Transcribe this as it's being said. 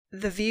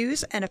The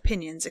views and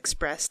opinions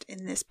expressed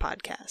in this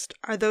podcast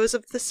are those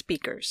of the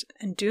speakers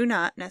and do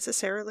not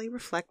necessarily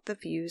reflect the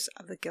views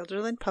of the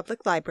Guilderland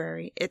Public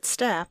Library, its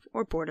staff,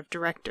 or board of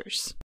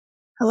directors.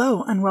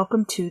 Hello, and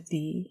welcome to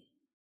the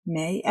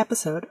May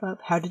episode of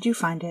How Did You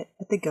Find It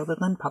at the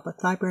Guilderland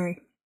Public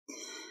Library.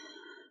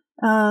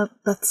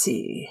 Let's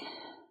see.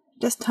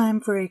 Just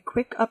time for a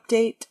quick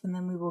update, and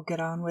then we will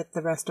get on with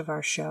the rest of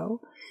our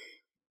show.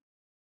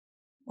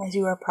 As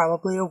you are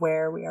probably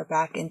aware, we are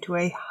back into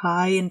a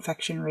high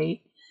infection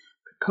rate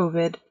for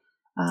COVID.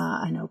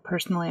 I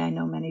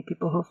know many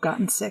people who have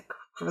gotten sick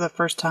for the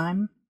first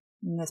time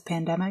in this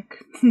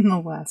pandemic in the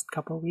last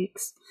couple of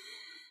weeks.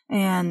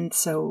 And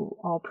so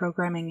all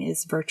programming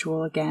is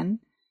virtual again.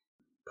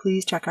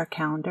 Please check our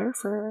calendar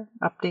for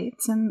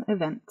updates and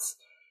events.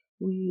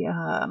 We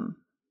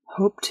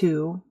hope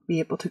to be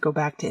able to go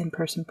back to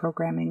in-person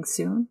programming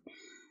soon,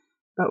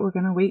 but we're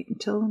going to wait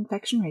until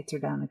infection rates are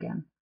down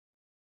again.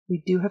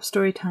 We do have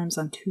story times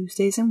on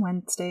Tuesdays and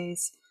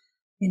Wednesdays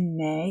in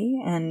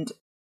May, and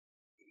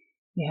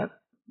we have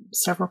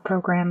several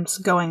programs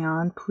going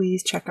on.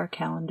 Please check our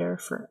calendar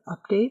for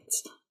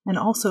updates. And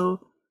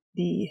also,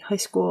 the high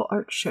school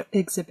art show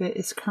exhibit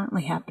is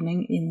currently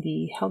happening in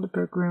the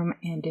Helderberg room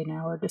and in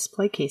our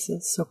display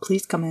cases, so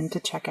please come in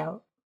to check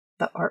out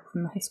the art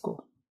from the high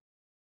school.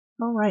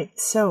 All right,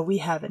 so we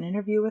have an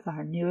interview with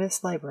our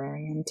newest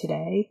librarian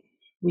today.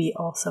 We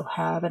also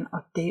have an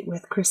update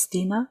with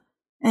Christina,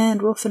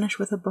 and we'll finish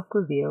with a book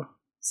review.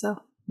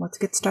 So, let's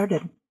get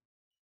started.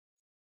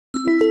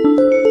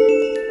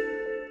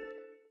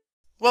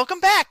 Welcome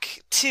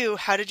back to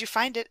How Did You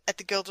Find It at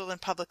the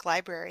Guilderland Public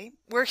Library.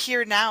 We're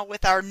here now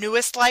with our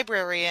newest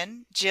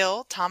librarian,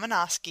 Jill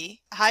Tomanowski.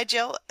 Hi,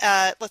 Jill.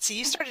 Let's see,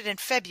 you started in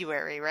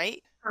February,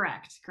 right?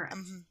 Correct.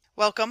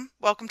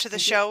 Welcome to the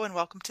show and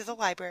welcome to the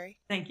library.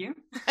 Thank you.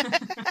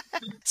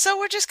 So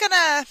we're just going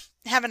to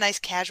have a nice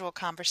casual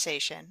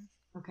conversation.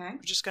 Okay.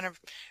 We're just going to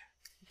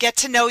get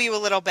to know you a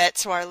little bit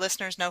so our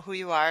listeners know who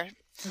you are.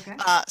 Okay.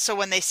 So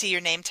when they see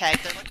your name tag,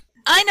 they're like,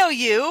 I know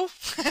you.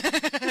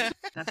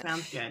 That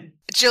sounds good.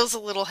 Jill's a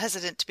little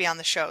hesitant to be on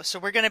the show, so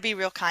we're going to be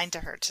real kind to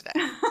her today.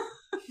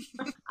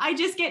 I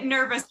just get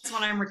nervous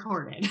when I'm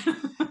recorded.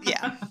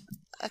 Yeah,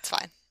 that's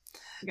fine.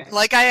 Okay.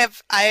 Like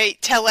I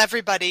tell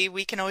everybody,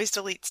 we can always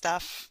delete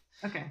stuff.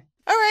 Okay.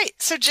 All right.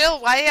 So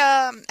Jill,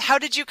 how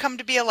did you come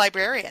to be a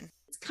librarian?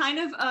 Kind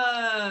of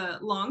a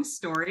long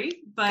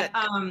story, but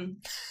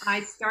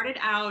I started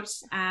out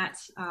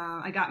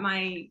I got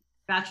my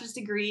bachelor's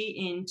degree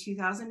in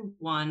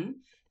 2001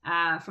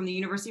 from the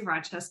University of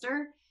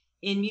Rochester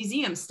in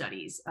museum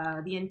studies.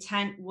 The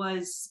intent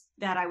was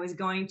that I was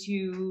going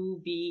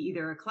to be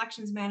either a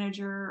collections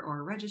manager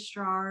or a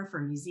registrar for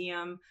a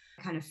museum.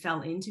 I kind of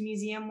fell into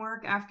museum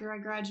work after I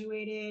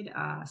graduated,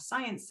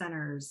 science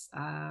centers,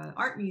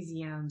 art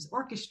museums,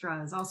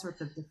 orchestras, all sorts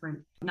of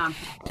different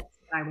nonprofits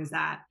I was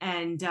at,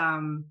 and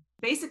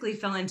basically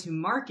fell into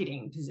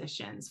marketing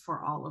positions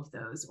for all of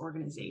those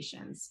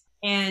organizations.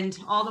 And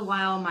all the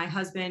while, my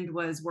husband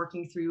was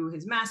working through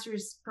his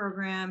master's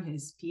program,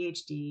 his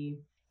PhD,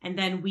 and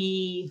then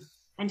we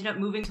ended up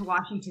moving to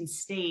Washington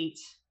State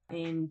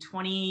in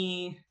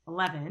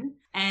 2011,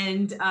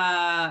 and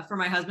for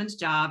my husband's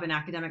job, an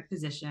academic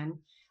position.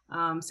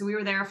 So we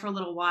were there for a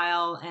little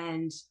while,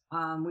 and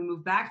we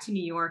moved back to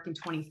New York in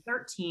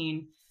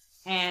 2013.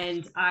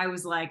 And I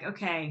was like,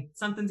 okay,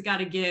 something's got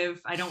to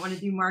give. I don't want to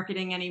do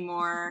marketing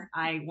anymore.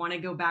 I want to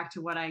go back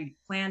to what I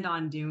planned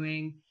on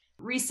doing.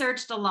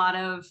 Researched a lot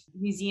of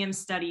museum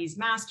studies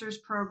master's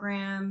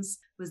programs,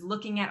 was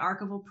looking at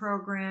archival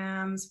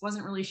programs,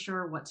 wasn't really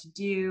sure what to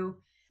do.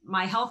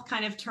 My health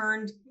kind of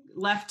sharp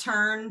left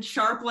turn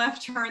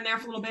there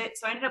for a little bit.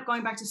 So I ended up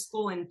going back to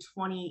school in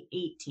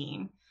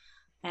 2018.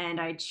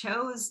 And I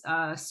chose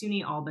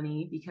SUNY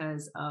Albany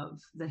because of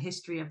the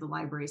history of the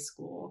library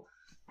school,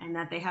 and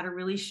that they had a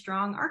really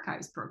strong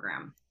archives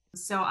program.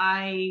 So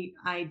I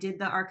did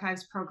the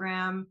archives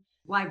program,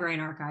 library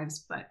and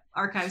archives, but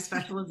archives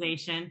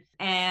specialization,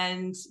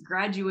 and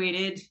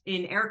graduated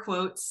in air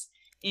quotes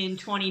in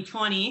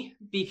 2020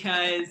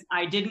 because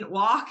I didn't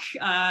walk.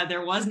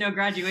 There was no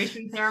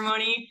graduation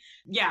ceremony.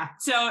 Yeah,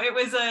 so it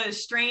was a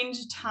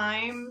strange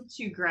time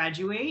to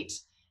graduate.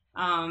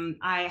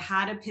 I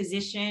had a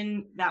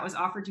position that was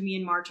offered to me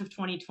in March of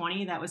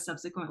 2020 that was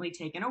subsequently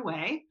taken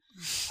away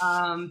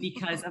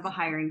because of a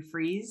hiring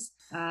freeze.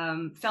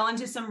 Fell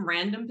into some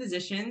random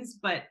positions,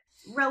 but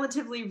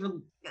relatively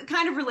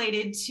kind of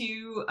related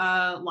to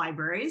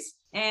libraries,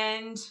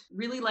 and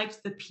really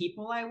liked the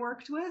people I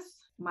worked with.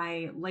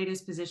 My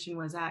latest position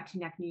was at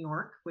Connect New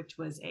York, which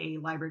was a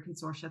library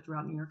consortia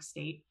throughout New York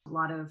State. A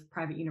lot of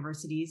private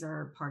universities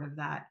are part of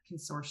that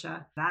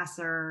consortia.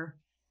 Vassar,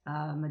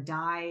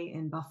 Medaille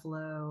in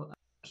Buffalo,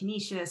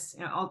 Canisius,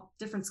 all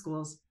different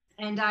schools.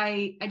 And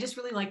I just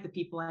really liked the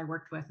people I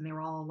worked with, and they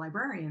were all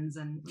librarians,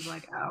 and was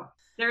like, oh,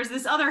 there's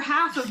this other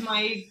half of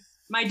my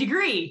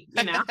degree,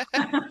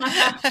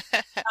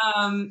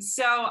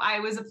 So I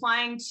was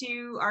applying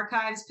to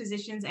archives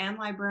positions and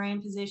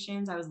librarian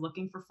positions. I was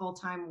looking for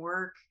full-time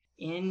work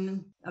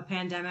in a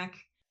pandemic.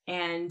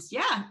 And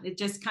yeah, it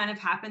just kind of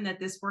happened that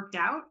this worked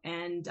out.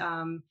 And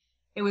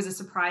it was a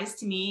surprise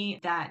to me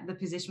that the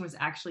position was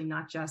actually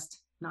not just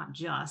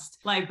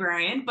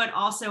librarian, but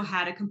also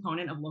had a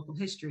component of local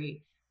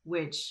history,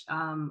 which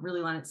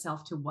really lent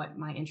itself to what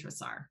my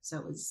interests are. So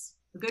it was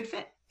a good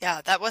fit.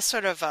 Yeah, that was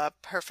sort of a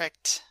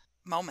perfect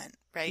moment,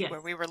 right? Yes.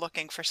 Where we were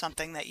looking for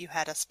something that you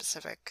had a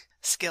specific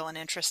skill and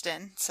interest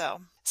in.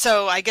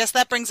 So I guess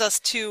that brings us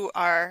to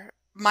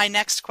my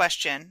next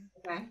question.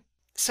 Okay.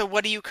 So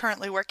what are you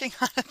currently working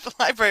on at the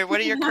library? What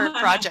are your current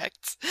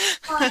projects?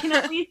 Well, I can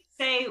at least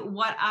say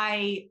what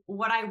I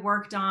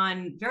worked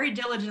on very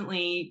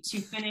diligently to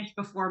finish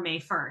before May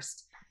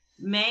 1st.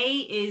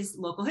 May is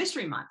Local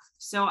History Month.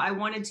 So I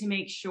wanted to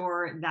make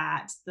sure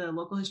that the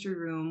Local History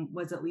Room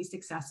was at least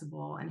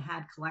accessible and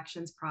had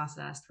collections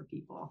processed for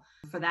people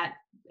for that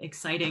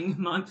exciting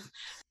month.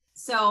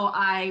 So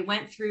I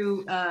went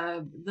through,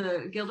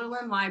 the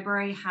Guilderland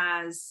Library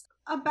has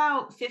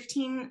about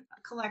 15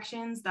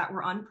 collections that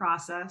were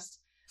unprocessed.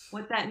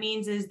 What that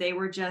means is they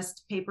were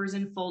just papers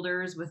and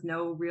folders with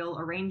no real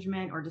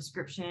arrangement or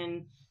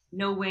description,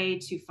 no way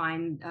to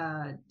find,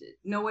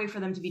 no way for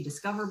them to be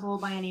discoverable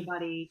by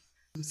anybody.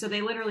 So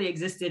they literally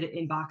existed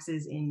in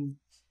boxes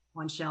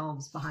on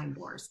shelves behind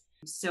doors.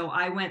 So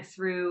I went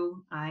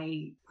through,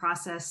 I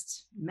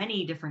processed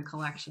many different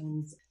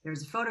collections.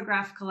 There's a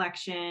photograph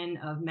collection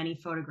of many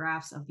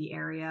photographs of the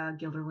area,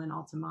 Guilderland,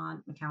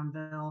 Altamont,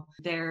 McCownville.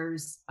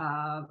 There's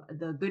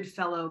the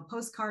Goodfellow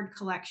postcard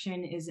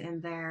collection is in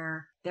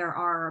there. There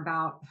are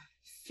about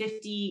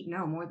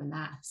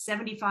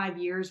 75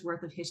 years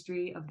worth of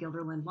history of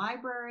Guilderland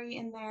Library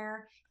in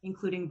there,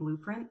 including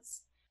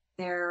blueprints.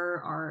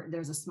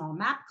 There's a small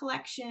map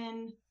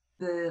collection.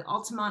 The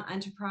Altamont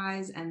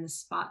Enterprise and the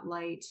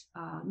Spotlight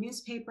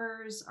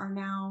newspapers are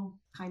now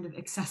kind of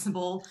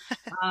accessible.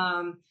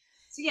 So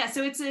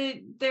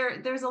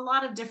there's a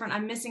lot of different,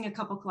 I'm missing a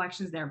couple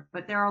collections there,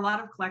 but there are a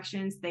lot of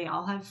collections. They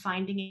all have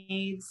finding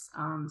aids.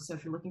 So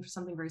if you're looking for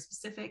something very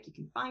specific, you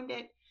can find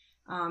it.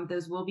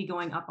 Those will be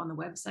going up on the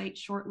website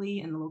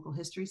shortly in the local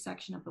history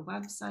section of the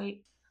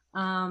website.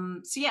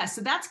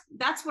 So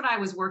that's what I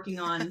was working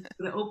on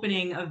for the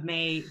opening of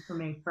May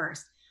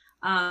 1st.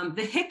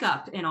 The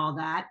hiccup in all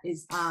that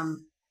is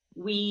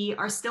we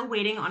are still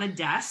waiting on a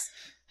desk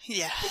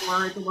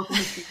for the local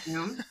history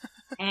room.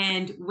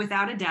 And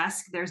without a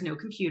desk, there's no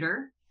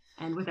computer.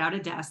 And without a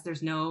desk,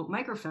 there's no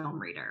microfilm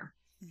reader.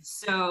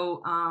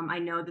 So I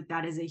know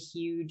that is a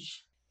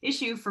huge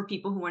issue for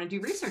people who want to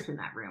do research in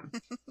that room.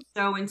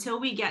 So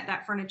until we get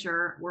that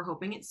furniture, we're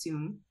hoping it's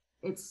soon.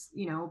 It's,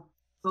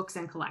 books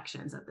and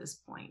collections at this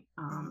point.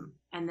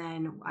 And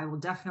then I will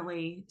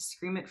definitely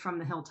scream it from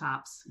the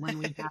hilltops when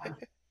we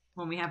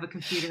have a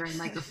computer and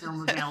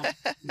microfilm available.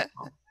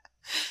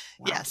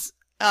 Yes.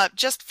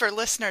 Just for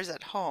listeners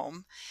at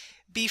home,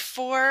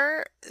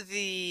 before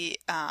the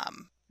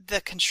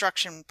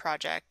construction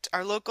project,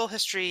 our local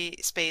history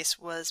space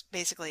was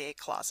basically a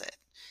closet.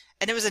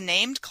 And it was a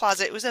named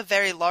closet. It was a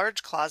very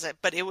large closet,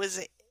 but it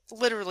was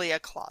literally a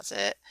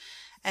closet.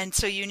 And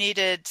so you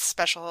needed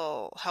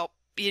special help.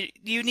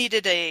 You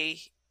needed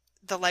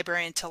the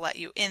librarian to let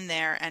you in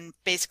there and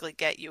basically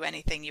get you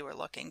anything you were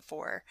looking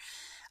for.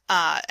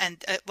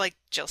 Like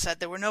Jill said,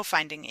 there were no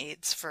finding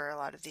aids for a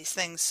lot of these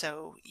things,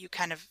 so you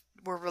kind of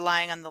were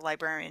relying on the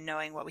librarian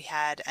knowing what we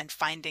had and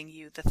finding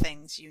you the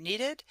things you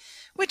needed,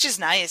 which is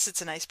nice.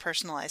 It's a nice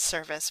personalized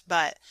service,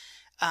 but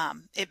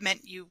it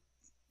meant you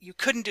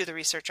couldn't do the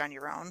research on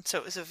your own. So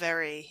it was a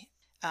very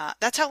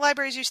that's how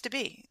libraries used to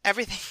be.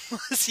 Everything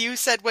was, you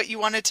said what you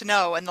wanted to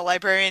know and the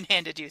librarian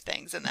handed you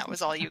things and that was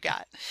all you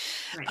got.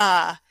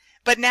 Right.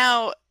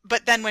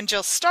 But then when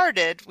Jill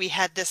started, we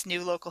had this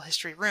new local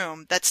history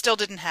room that still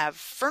didn't have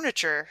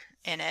furniture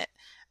in it,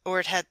 or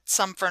it had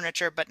some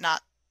furniture, but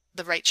not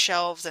the right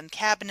shelves and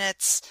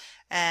cabinets,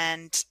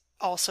 and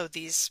also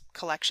these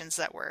collections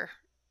that were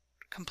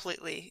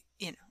completely,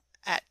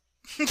 at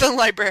the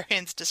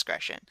librarian's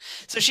discretion.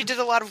 So she did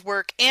a lot of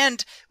work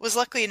and was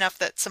lucky enough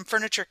that some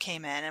furniture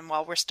came in, and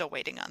while we're still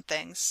waiting on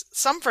things,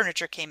 some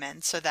furniture came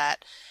in so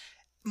that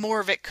more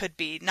of it could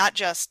be not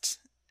just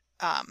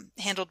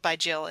handled by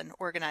Jill and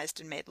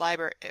organized and made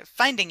library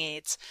finding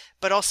aids,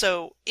 but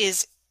also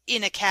is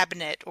in a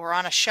cabinet or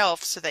on a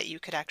shelf so that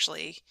you could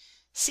actually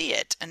see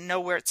it and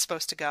know where it's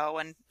supposed to go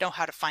and know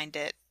how to find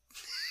it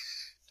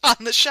on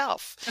the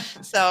shelf.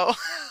 So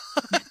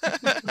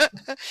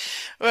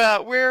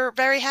well, we're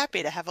very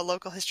happy to have a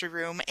local history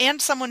room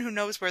and someone who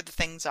knows where the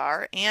things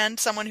are and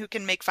someone who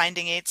can make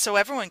finding aids so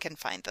everyone can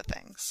find the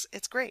things.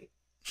 It's great.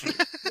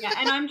 Yeah,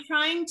 and I'm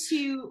trying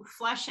to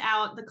flesh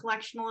out the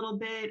collection a little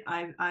bit.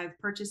 I've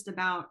purchased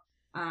about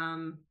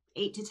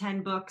 8 to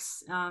 10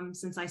 books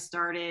since I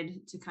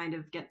started to kind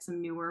of get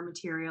some newer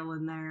material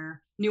in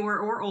there, newer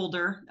or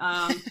older,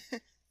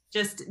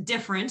 just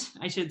different,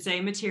 I should say,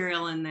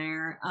 material in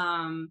there.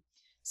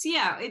 So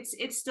yeah,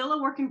 it's still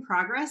a work in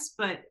progress,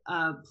 but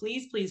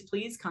please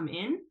come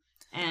in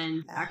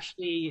and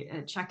actually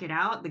check it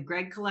out. The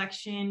Gregg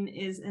collection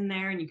is in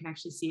there and you can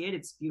actually see it.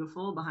 It's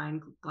beautiful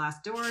behind glass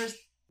doors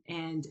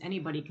and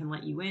anybody can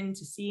let you in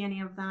to see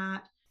any of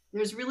that.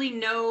 There's really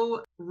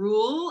no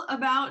rule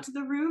about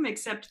the room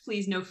except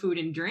please no food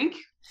and drink.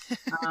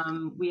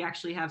 We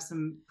actually have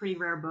some pretty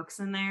rare books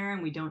in there,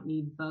 and we don't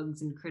need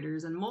bugs and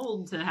critters and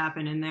mold to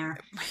happen in there.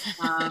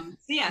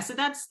 So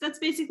that's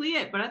basically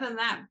it. But other than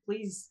that,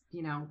 please,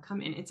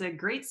 come in. It's a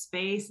great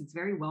space. It's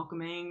very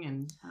welcoming,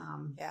 and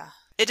yeah,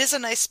 it is a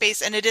nice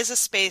space, and it is a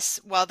space.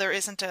 While there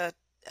isn't a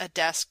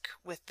desk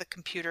with the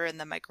computer and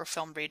the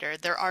microfilm reader,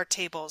 there are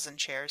tables and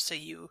chairs, so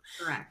you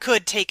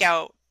could take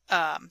out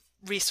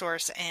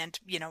resource and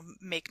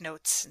make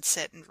notes and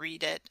sit and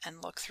read it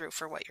and look through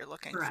for what you're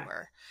looking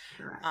for.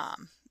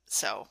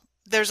 So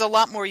there's a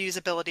lot more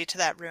usability to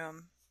that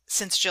room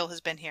since Jill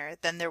has been here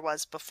than there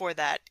was before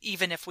that,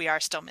 even if we are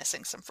still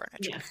missing some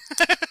furniture.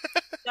 Yes,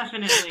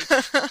 definitely.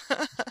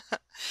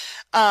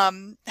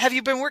 Have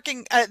you been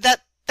working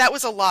that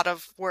was a lot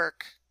of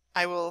work,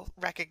 I will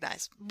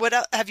recognize. What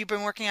else, have you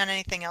been working on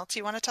anything else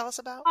you want to tell us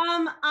about?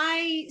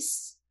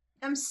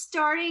 I'm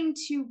starting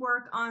to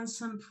work on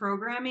some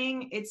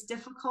programming. It's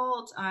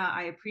difficult.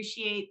 I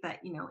appreciate that,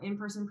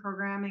 in-person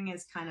programming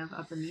is kind of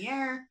up in the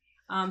air.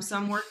 So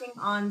I'm working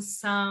on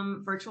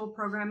some virtual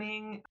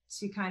programming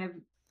to kind of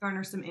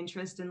garner some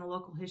interest in the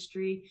local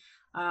history.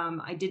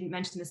 I didn't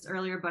mention this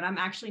earlier, but I'm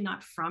actually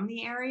not from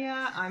the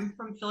area. I'm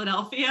from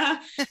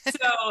Philadelphia.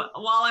 So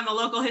while I'm a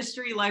local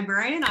history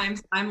librarian,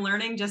 I'm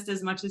learning just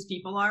as much as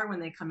people are when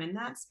they come in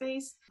that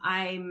space.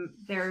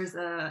 There's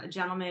a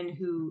gentleman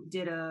who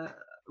did a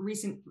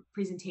recent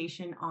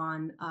presentation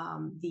on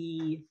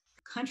the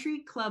Country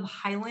Club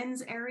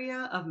Highlands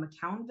area of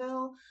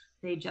McCownville.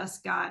 They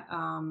just got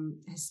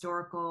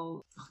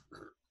historical.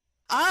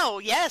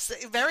 Oh, yes.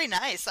 Very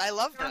nice. I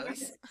love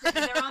those.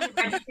 They're on the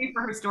registry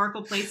for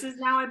historical places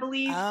now, I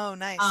believe. Oh,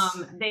 nice.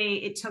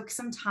 It took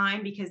some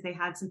time because they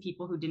had some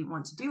people who didn't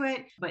want to do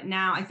it. But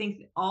now I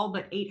think all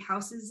but 8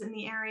 houses in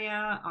the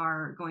area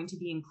are going to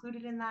be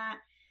included in that.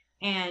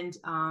 And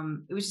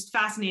it was just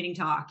fascinating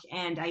talk.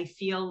 And I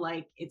feel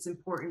like it's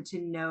important to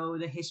know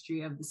the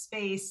history of the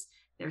space.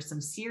 There's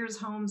some Sears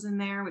homes in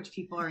there, which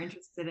people are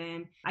interested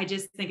in. I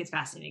just think it's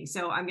fascinating.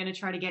 So I'm going to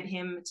try to get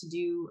him to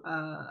do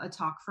a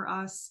talk for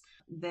us.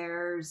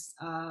 There's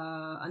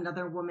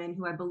another woman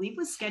who I believe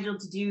was scheduled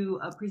to do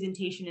a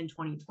presentation in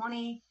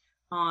 2020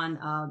 on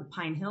the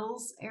Pine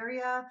Hills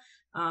area.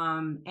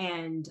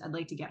 And I'd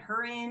like to get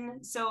her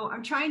in. So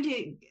I'm trying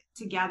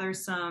to gather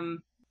some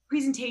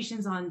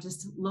presentations on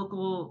just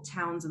local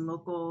towns and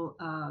local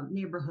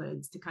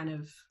neighborhoods to kind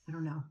of, I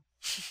don't know,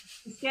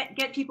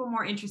 get people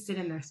more interested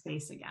in their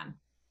space again,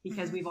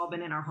 because we've all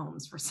been in our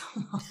homes for so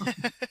long.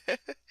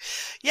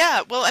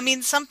 Yeah, well, I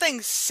mean,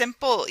 something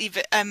simple,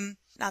 even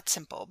not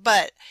simple,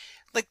 but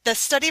like the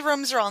study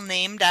rooms are all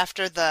named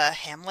after the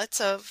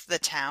hamlets of the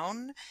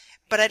town,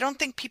 but I don't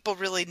think people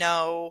really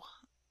know.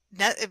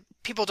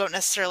 People don't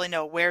necessarily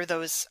know where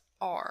those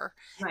are,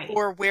 right,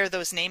 or where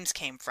those names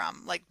came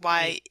from. Like,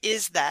 why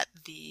is that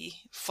the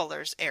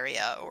Fuller's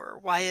area, or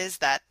why is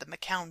that the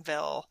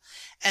McCownville?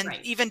 And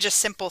even just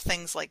simple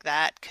things like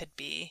that could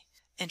be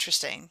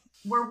interesting.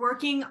 We're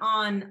working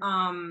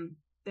on,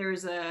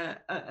 there's a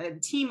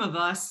team of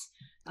us,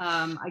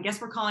 I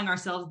guess we're calling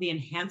ourselves the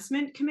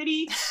Enhancement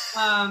Committee,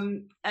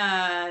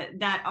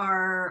 that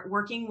are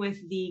working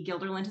with the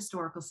Guilderland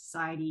Historical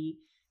Society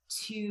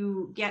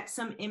to get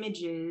some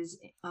images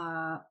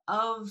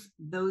of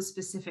those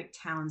specific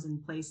towns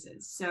and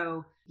places.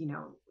 So,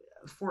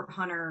 Fort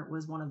Hunter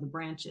was one of the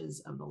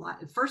branches of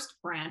the first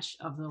branch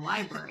of the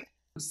library.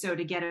 So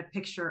to get a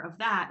picture of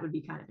that would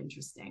be kind of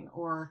interesting.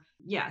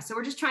 So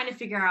we're just trying to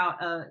figure out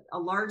a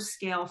large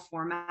scale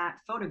format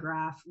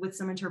photograph with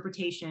some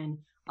interpretation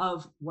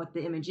of what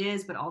the image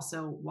is, but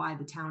also why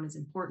the town is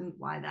important,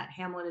 why that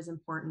hamlet is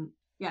important.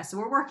 Yeah, so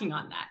we're working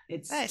on that.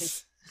 It's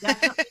nice. It's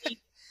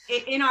definitely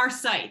in our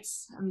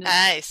sights.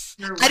 Nice.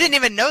 I didn't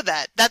even know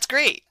that. That's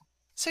great.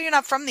 So you're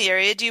not from the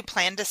area. Do you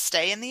plan to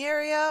stay in the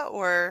area,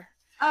 or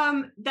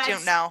you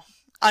don't know?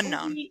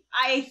 Unknown.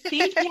 I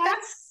think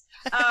yes.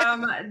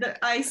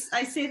 I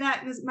say that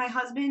because my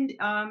husband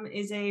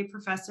is a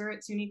professor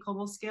at SUNY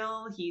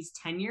Cobleskill. He's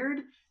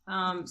tenured.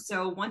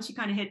 So once you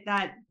kind of hit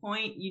that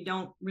point, you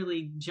don't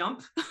really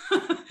jump.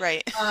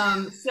 Right.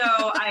 So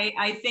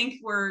I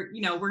think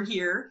we're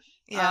here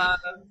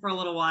for a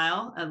little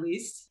while at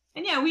least.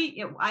 And yeah,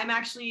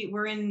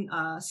 we're in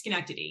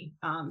Schenectady,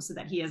 so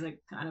that he has a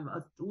kind of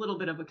a little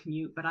bit of a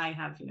commute, but I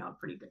have, a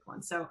pretty good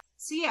one. So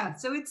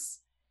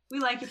we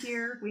like it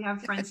here. We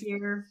have friends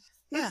here.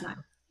 That's nice.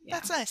 Yeah.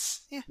 That's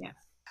nice. Yeah.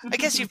 I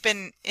guess you've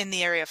been in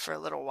the area for a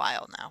little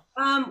while now.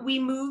 We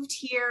moved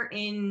here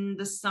in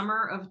the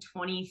summer of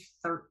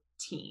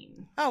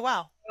 2013. Oh,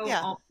 wow. So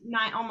yeah.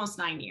 Almost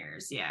 9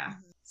 years. Yeah.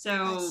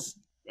 So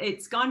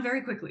It's gone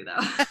very quickly though.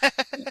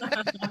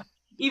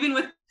 Even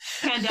with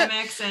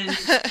pandemics and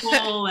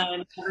school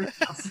and everything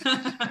else.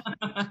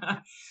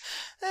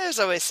 There's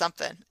always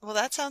something. Well,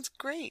 that sounds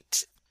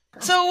great.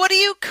 So what are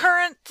you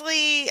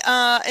currently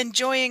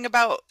enjoying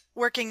about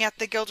working at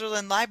the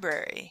Guilderland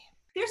Library?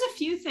 There's a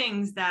few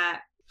things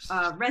that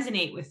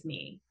resonate with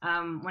me.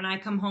 When I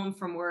come home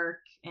from work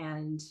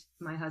and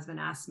my husband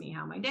asks me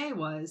how my day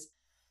was,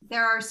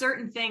 there are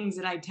certain things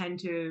that I tend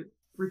to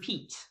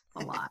repeat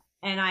a lot.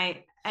 And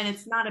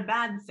it's not a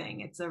bad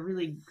thing. It's a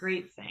really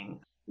great thing.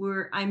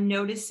 I'm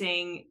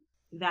noticing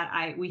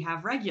that we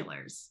have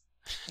regulars,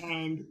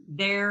 and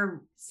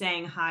they're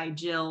saying hi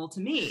Jill to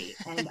me,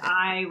 and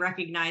I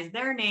recognize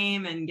their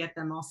name and get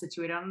them all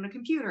situated on a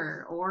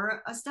computer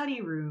or a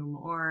study room,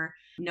 or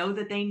know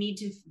that they need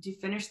to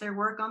finish their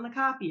work on the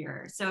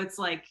copier. So it's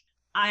like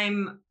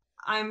I'm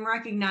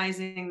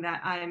recognizing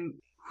that I'm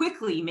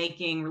quickly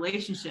making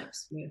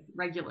relationships with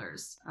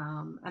regulars,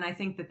 and I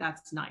think that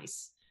that's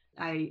nice.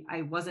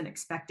 I wasn't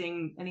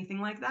expecting anything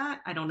like that.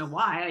 I don't know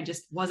why. I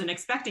just wasn't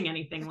expecting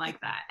anything like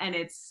that. And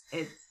it's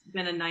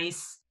been a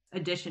nice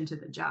addition to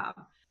the job.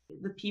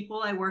 The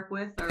people I work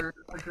with are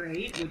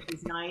great, which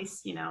is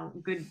nice.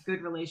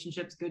 Good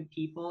relationships, good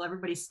people.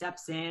 Everybody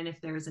steps in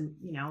if there's an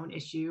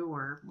issue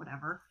or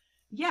whatever.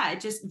 Yeah,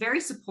 it's just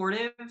very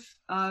supportive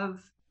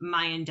of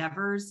my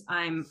endeavors.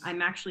 I'm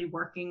actually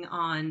working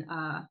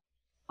on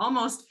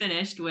almost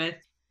finished with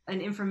an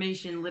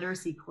information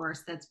literacy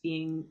course that's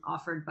being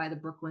offered by the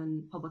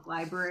Brooklyn Public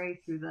Library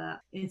through the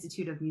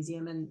Institute of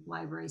Museum and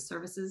Library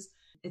Services.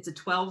 It's a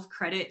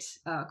 12-credit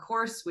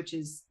course, which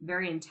is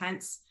very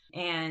intense,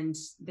 and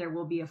there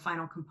will be a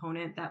final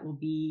component that will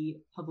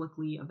be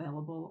publicly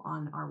available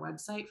on our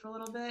website for a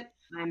little bit.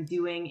 I'm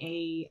doing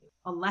a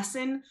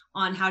lesson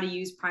on how to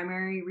use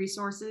primary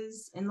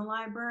resources in the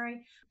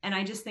library, and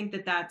I just think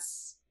that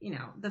that's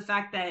the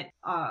fact that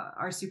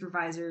our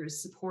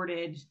supervisors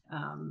supported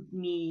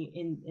me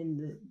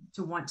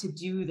to want to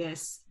do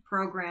this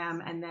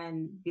program, and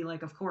then be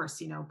like, of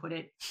course, put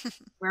it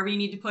wherever you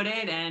need to put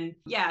it. And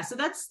yeah, so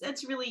that's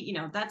really,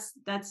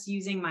 that's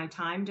using my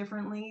time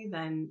differently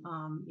than,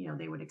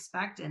 they would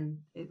expect. And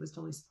it was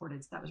totally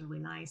supported. So that was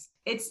really nice.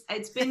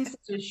 It's been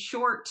such a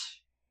short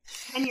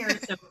tenure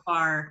so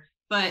far,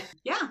 but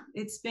yeah,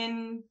 it's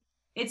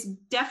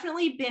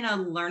definitely been a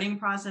learning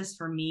process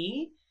for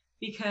me,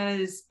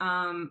 because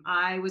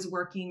I was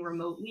working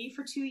remotely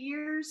for 2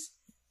 years.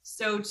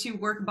 So to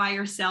work by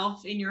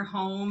yourself in your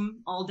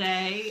home all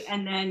day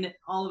and then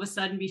all of a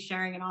sudden be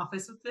sharing an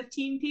office with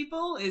 15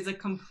 people is a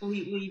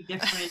completely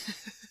different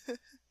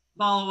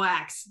ball of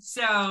wax.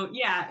 So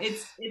yeah,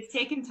 it's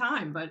taken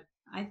time, but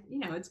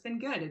it's been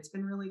good. It's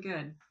been really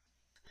good.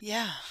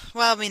 Yeah.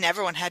 Well, I mean,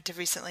 everyone had to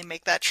recently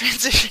make that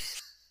transition.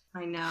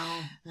 I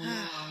know.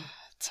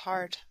 It's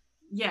hard.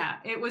 Yeah,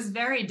 it was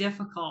very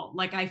difficult.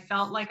 Like, I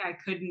felt like I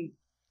couldn't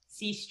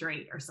see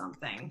straight or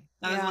something.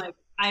 I was like,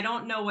 I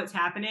don't know what's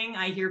happening.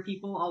 I hear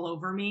people all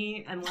over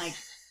me and like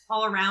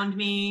all around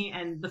me,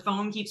 and the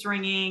phone keeps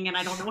ringing and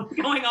I don't know what's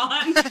going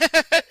on.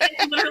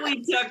 It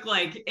literally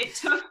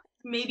took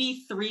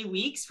maybe 3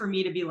 weeks for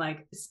me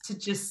to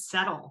just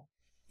settle.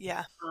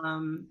 Yeah.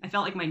 I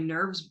felt like my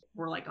nerves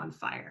were like on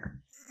fire.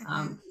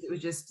 It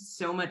was just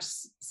so much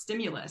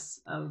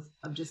stimulus of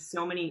just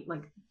so many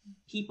like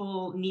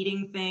people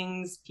needing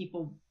things,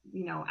 people,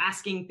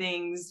 asking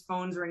things,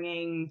 phones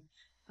ringing,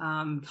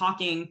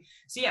 talking.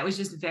 So yeah, it was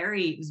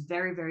very,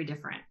 very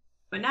different.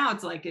 But now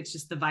it's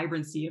just the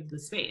vibrancy of the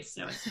space.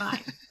 So it's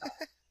fine.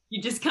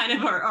 You just kind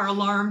of are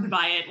alarmed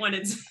by it when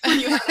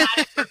you have had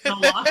it for so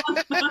long.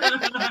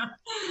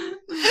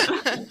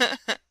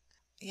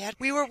 Yeah,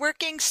 we were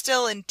working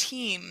still in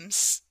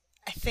teams,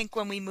 I think,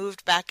 when we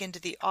moved back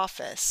into the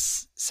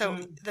office. So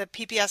the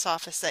PPS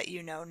office that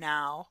you know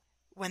now,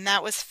 when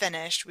that was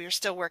finished, we were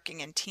still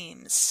working in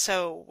teams.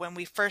 So when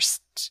we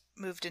first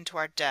moved into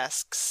our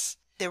desks,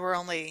 there were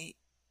only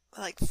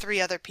like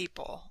 3 other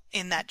people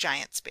in that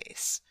giant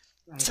space.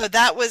 Right. So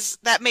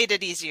that made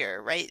it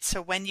easier, right?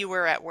 So when you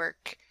were at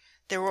work,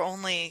 there were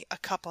only a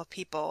couple of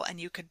people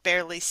and you could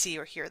barely see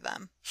or hear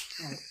them.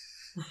 Right.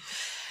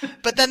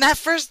 But then that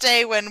first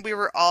day when we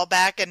were all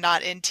back and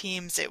not in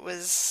teams, it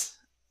was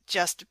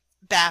just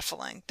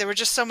baffling. There were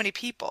just so many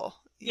people.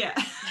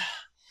 Yeah.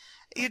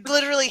 You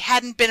literally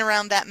hadn't been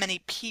around that many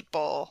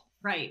people.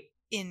 Right.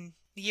 In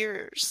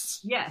years.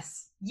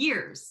 Yes.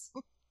 Years.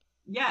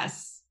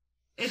 Yes.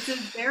 It's a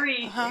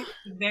very,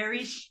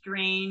 very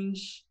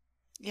strange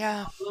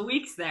couple of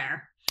weeks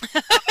there.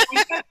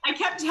 I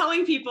kept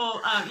telling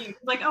people,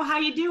 like, oh, how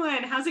you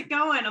doing? How's it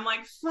going? I'm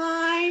like,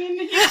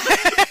 fine.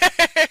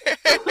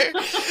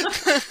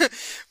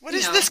 What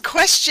is this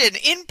question?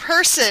 In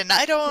person?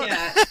 I don't...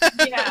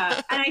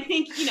 Yeah. And I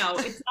think,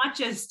 it's not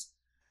just,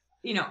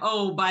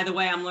 oh, by the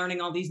way, I'm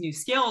learning all these new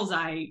skills.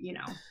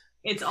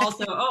 It's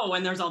also, oh,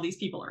 and there's all these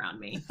people around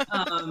me.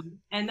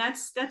 And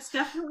that's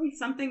definitely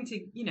something to,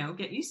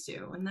 get used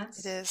to. And it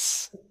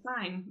is. It's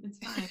fine. It's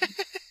fine.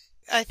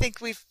 I think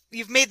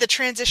you've made the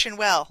transition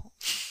well.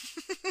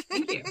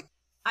 Thank you.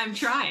 I'm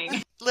trying.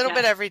 A little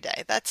bit every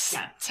day. That's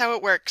how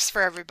it works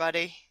for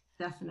everybody.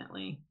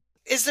 Definitely.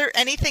 Is there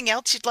anything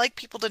else you'd like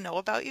people to know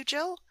about you,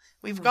 Jill?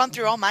 We've gone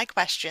through all my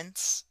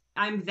questions.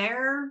 I'm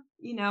there,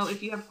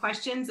 if you have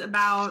questions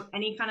about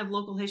any kind of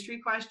local history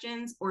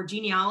questions or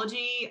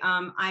genealogy.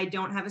 I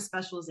don't have a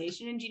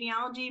specialization in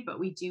genealogy, but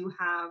we do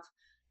have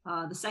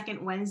the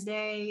second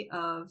Wednesday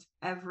of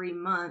every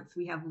month,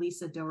 we have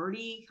Lisa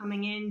Doherty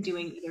coming in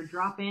doing either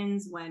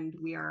drop-ins when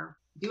we are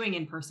doing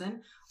in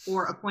person,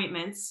 or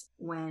appointments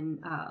when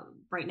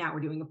right now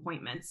we're doing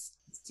appointments.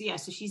 So yeah,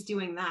 so she's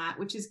doing that,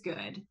 which is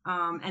good.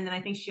 And then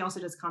I think she also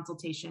does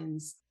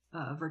consultations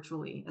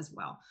virtually as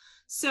well.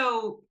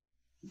 So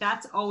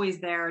that's always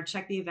there.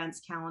 Check the events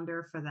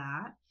calendar for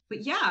that.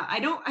 But yeah, I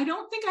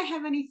don't think I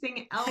have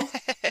anything else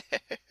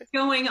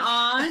going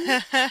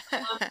on.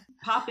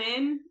 Pop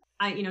in.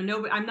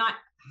 I'm not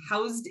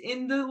housed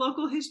in the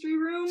local history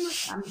room.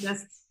 I'm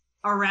just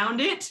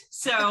around it.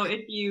 So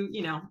if you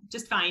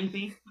just find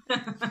me.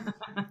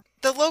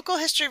 The local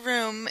history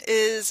room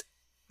is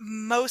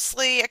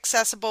mostly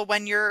accessible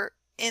when you're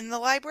in the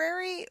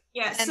library.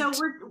 Yeah. So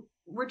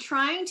we're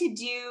trying to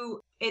do,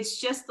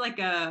 it's just like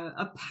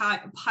a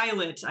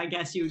pilot, I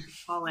guess you would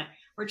call it.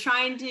 We're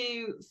trying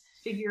to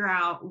figure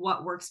out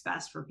what works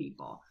best for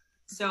people.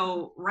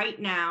 So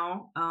right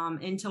now,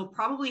 until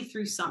probably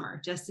through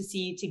summer, just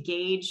to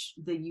gauge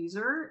the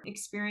user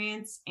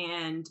experience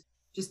and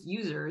just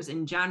users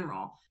in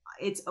general.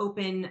 It's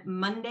open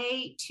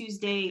Monday,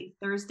 Tuesday,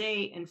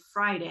 Thursday, and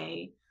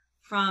Friday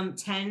from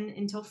 10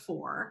 until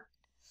 4.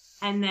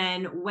 And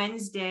then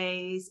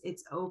Wednesdays,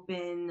 it's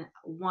open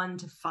 1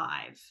 to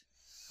 5.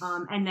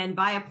 And then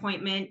by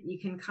appointment, you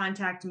can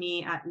contact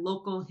me at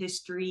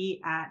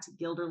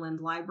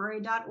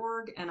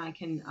localhistory@guilderlandlibrary.org, and I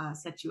can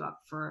set you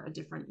up for a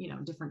different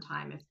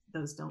time if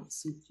those don't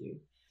suit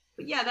you.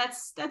 But yeah,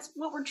 that's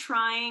what we're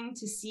trying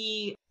to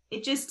see.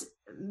 It just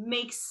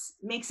makes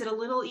it a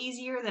little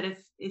easier that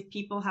if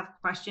people have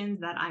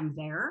questions that I'm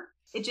there.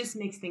 It just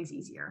makes things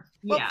easier.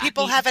 Well,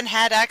 people haven't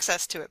had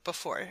access to it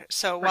before.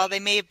 So while they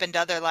may have been to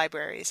other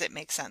libraries, it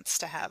makes sense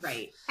to have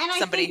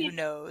somebody who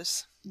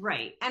knows.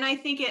 Right. And I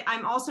think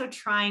I'm also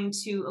trying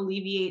to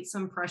alleviate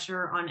some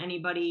pressure on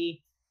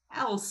anybody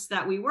else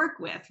that we work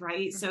with,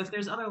 right? Mm-hmm. So if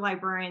there's other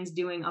librarians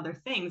doing other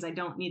things, I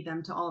don't need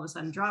them to all of a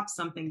sudden drop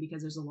something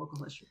because there's a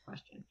local history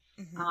question.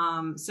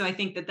 Mm-hmm. So I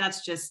think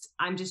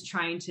I'm just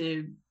trying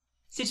to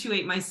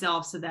situate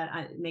myself so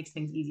that it makes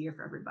things easier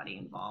for everybody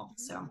involved.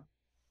 So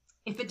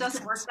if it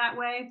doesn't work that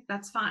way,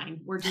 that's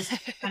fine. We're just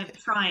kind of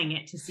trying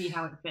it to see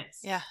how it fits.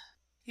 Yeah.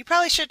 You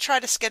probably should try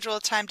to schedule a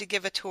time to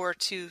give a tour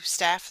to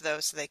staff, though,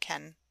 so they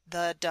can,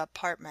 the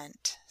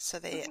department, so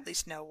they at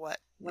least know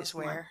what's is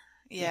where.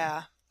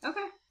 Yeah.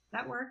 Okay.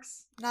 That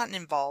works. Not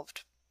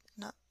involved.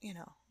 Not,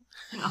 No.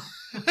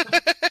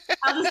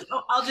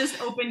 I'll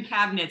just open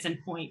cabinets and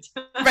point.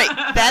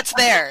 Right. That's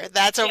there.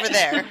 That's over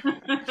there.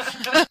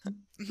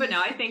 But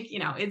no, I think,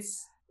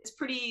 it's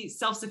pretty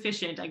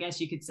self-sufficient, I guess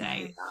you could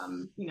say.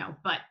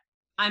 But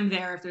I'm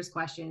there if there's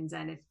questions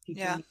and if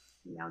people need,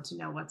 to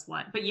know what's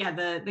what. But yeah,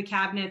 the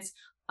cabinets,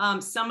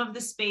 some of the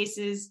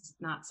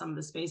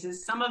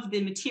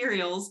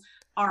materials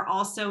are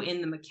also in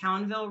the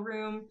McCownville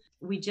room.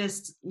 We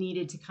just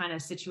needed to kind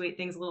of situate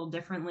things a little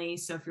differently.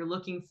 So if you're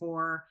looking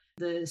for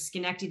the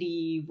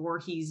Schenectady,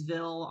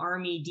 Voorheesville,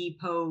 Army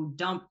Depot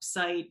dump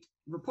site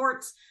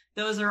reports,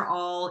 those are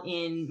all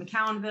in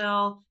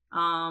McCownville.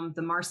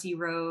 The Marcy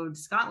Road,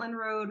 Scotland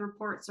Road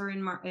reports are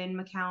in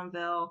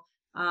McCownville.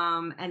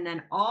 And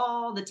then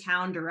all the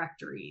town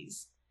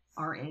directories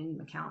are in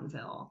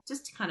McCownville,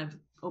 just to kind of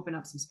open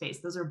up some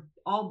space. Those are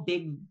all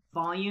big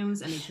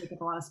volumes and they take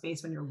up a lot of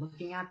space when you're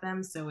looking at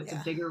them. So it's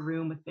a bigger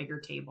room with bigger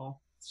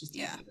table. It's just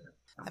easier.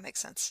 So. That makes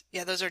sense.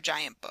 Yeah, those are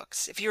giant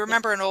books. If you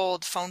remember an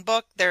old phone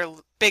book, they're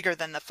bigger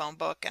than the phone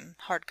book and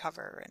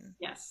hardcover. And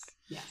Yes.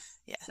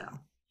 Yeah. So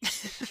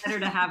it's better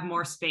to have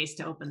more space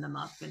to open them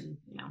up and,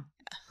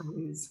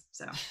 peruse.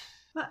 So,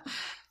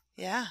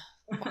 yeah.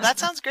 Well, that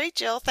sounds great,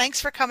 Jill.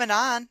 Thanks for coming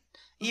on,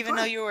 even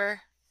though you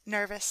were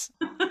nervous.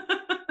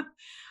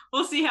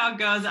 We'll see how it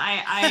goes.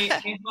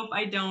 I hope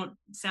I don't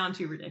sound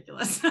too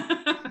ridiculous.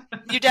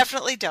 You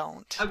definitely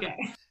don't. Okay.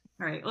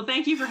 All right. Well,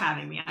 thank you for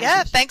having me.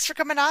 Thanks for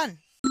coming on.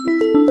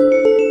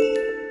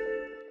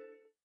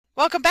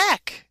 Welcome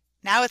back.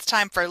 Now it's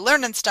time for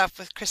Learning Stuff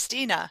with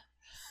Christina.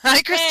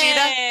 Hi,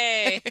 Christina.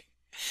 Hey.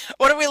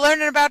 What are we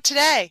learning about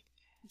today?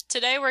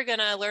 Today we're going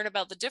to learn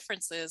about the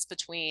differences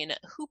between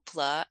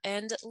Hoopla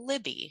and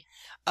Libby.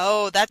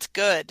 Oh, that's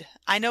good.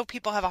 I know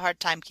people have a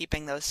hard time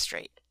keeping those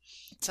straight.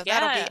 So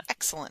that'll be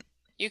excellent.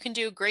 You can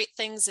do great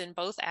things in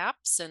both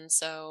apps, and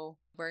so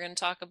we're going to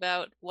talk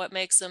about what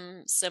makes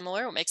them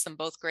similar, what makes them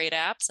both great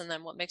apps, and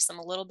then what makes them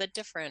a little bit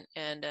different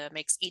and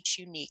makes each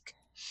unique.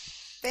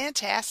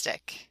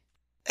 Fantastic.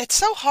 It's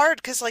so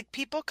hard because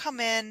people come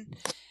in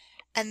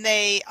and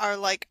they are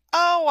like,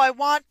 oh, I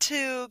want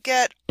to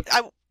get...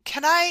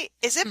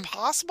 is it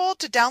possible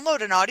to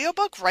download an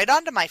audiobook right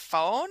onto my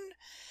phone?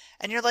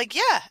 And you're like,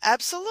 yeah,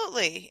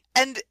 absolutely.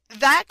 And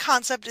that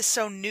concept is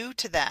so new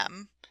to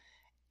them.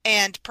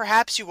 And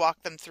perhaps you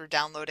walk them through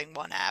downloading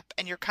one app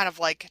and you're kind of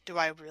like, do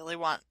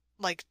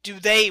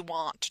they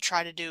want to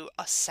try to do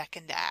a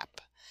second app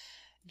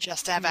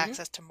just to have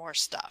access to more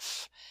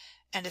stuff?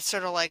 And it's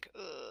sort of like,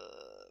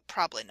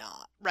 probably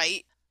not,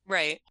 right?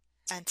 Right.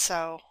 And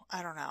so,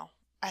 I don't know.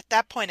 At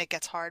that point, it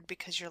gets hard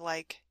because you're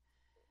like,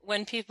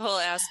 When people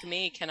ask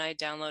me, can I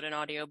download an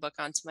audiobook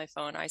onto my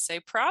phone? I say,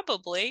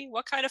 probably.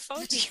 What kind of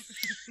phone do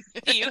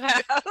you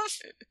have?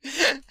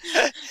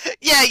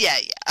 Yeah.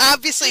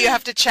 Obviously, you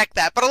have to check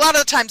that. But a lot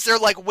of the times they're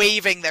like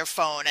waving their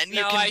phone, and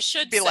you No, can I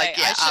should be say, like,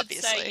 yeah, I should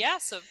obviously. say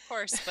yes, of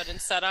course. But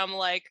instead I'm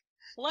like,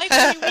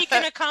 likely we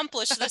can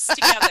accomplish this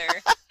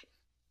together.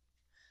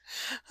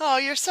 Oh,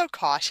 you're so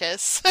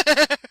cautious.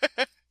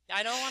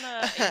 I don't want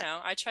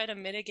to, I try to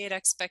mitigate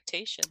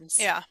expectations.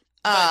 Yeah.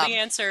 But the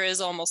answer is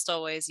almost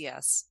always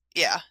yes.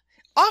 Yeah.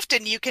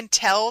 Often you can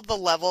tell the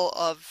level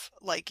of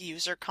like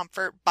user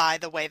comfort by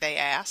the way they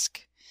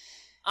ask,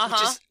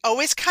 which is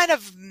always kind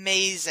of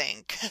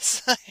amazing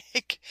because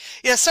like,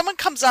 someone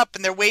comes up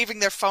and they're waving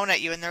their phone at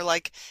you and they're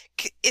like,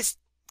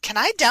 can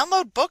I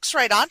download books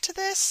right onto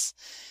this?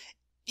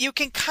 You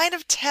can kind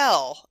of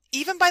tell,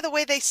 even by the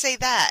way they say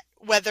that,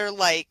 whether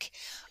like,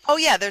 oh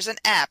yeah, there's an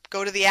app,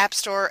 go to the App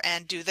Store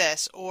and do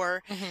this,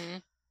 or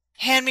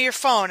hand me your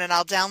phone and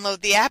I'll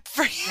download the app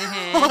for you.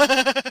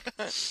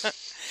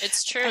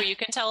 It's true. You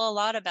can tell a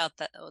lot about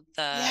the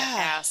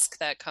ask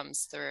that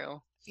comes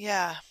through.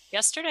 Yeah.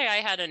 Yesterday I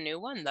had a new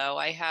one though.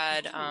 I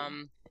had,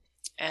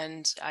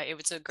 it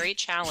was a great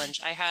challenge.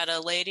 I had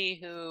a lady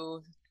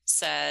who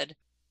said,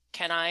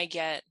 can I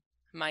get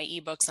my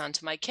ebooks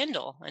onto my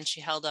Kindle? And she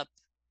held up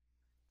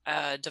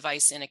a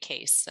device in a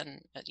case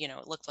and,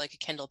 it looked like a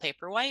Kindle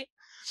Paperwhite.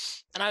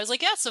 And I was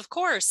like, yes, of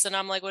course. And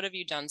I'm like, what have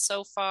you done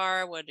so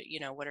far? What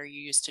are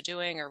you used to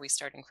doing? Are we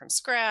starting from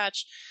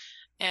scratch?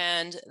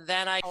 And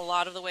then a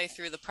lot of the way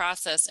through the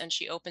process, and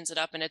she opens it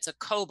up and it's a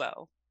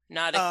Kobo,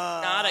 not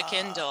a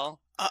Kindle.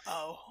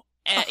 Uh-oh.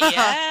 And,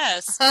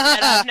 yes. And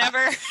I've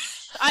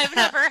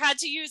never had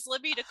to use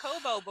Libby to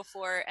Kobo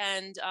before.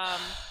 And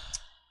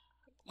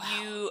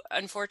wow.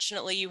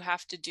 Unfortunately, you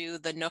have to do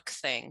the Nook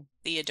thing,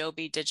 the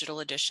Adobe Digital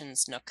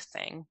Editions Nook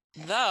thing.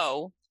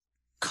 Though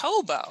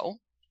Kobo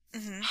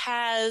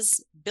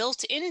has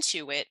built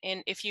into it,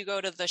 and if you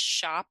go to the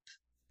shop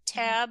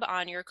tab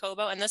on your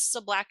Kobo, and this is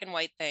a black and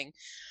white thing,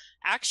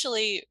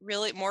 actually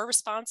really more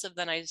responsive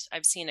than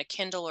I've seen a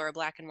Kindle or a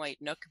black and white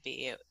Nook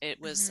be. It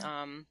was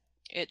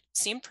it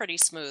seemed pretty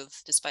smooth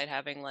despite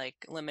having like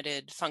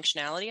limited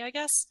functionality, I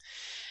guess.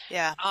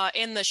 Yeah.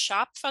 In the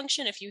shop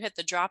function, if you hit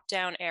the drop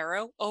down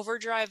arrow,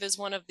 Overdrive is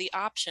one of the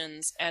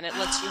options and it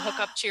lets you hook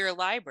up to your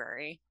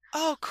library.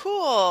 Oh,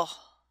 cool.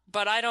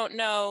 But I don't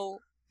know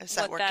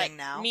what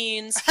that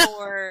means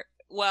for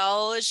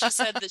well, she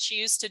said that she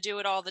used to do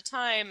it all the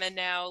time and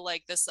now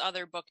like this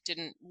other book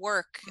didn't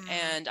work.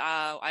 And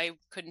I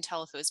couldn't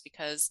tell if it was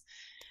because,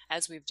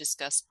 as we've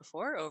discussed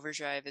before,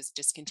 Overdrive is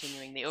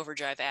discontinuing the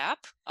Overdrive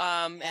app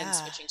and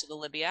switching to the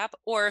Libby app,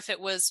 or if it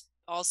was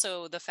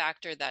also the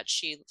factor that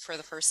she, for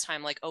the first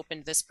time, like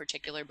opened this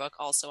particular book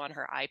also on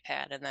her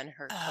iPad and then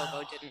her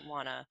Kobo didn't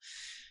want to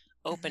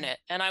open it.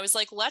 And I was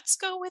like, let's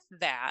go with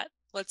that.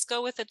 Let's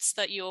go with it's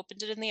that you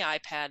opened it in the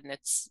iPad and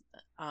it's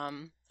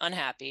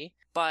unhappy.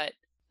 But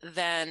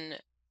then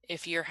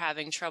if you're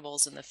having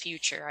troubles in the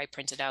future, I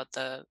printed out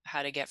the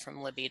how to get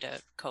from Libby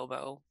to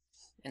Kobo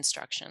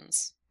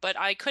instructions. But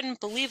I couldn't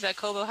believe that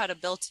Kobo had a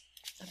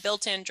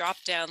built-in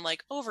drop-down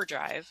like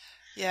Overdrive.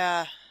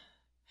 Yeah.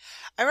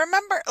 I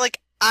remember, like,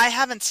 I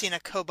haven't seen a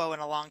Kobo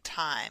in a long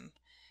time,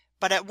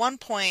 but at one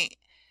point,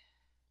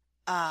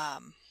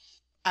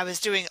 I was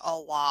doing a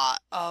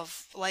lot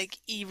of like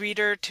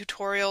e-reader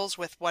tutorials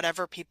with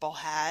whatever people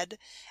had.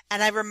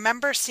 And I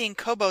remember seeing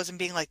Kobos and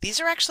being like, these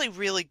are actually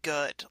really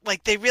good.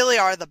 Like they really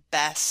are the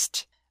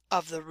best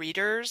of the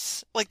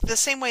readers. Like the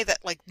same way that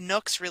like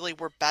Nooks really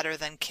were better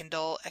than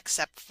Kindle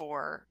except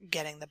for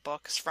getting the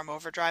books from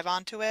Overdrive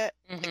onto it.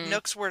 Like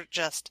Nooks were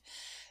just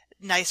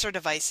nicer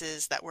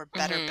devices that were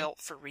better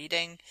built for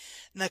reading.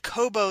 And the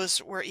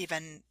Kobos were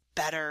even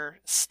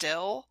better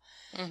still.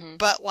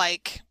 But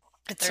like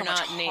it's so much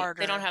harder.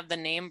 They don't have the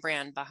name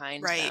brand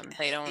behind them.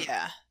 They don't.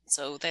 Yeah.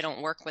 So they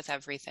don't work with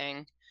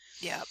everything.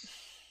 Yeah.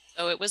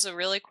 So it was a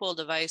really cool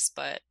device,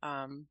 but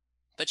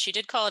she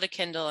did call it a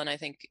Kindle, and I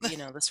think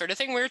the sort of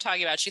thing we were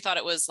talking about. She thought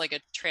it was like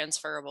a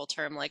transferable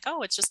term, like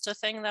it's just a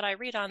thing that I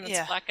read on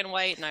that's black and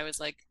white, and I was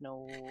like,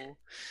 no,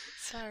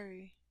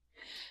 sorry,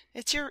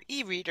 it's your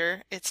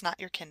e-reader. It's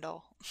not your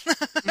Kindle.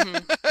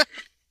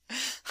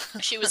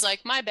 She was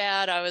like, my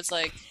bad. I was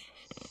like,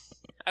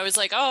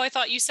 oh, I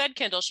thought you said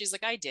Kindle. She's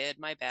like, I did.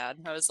 My bad.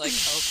 I was like,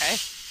 okay,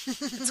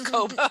 it's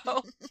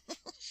Kobo.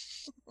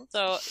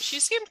 So she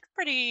seemed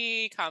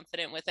pretty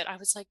confident with it. I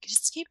was like,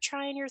 just keep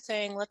trying your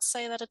thing. Let's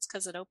say that it's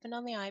because it opened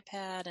on the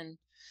iPad, and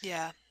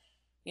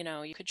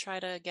you could try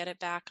to get it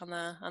back on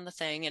the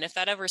thing. And if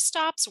that ever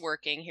stops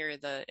working, here are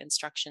the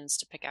instructions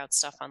to pick out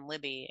stuff on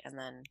Libby and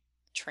then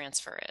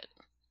transfer it.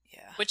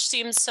 Yeah,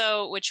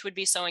 which would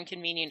be so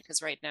inconvenient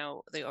because right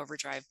now the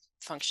Overdrive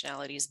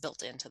functionality is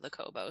built into the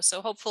Kobo.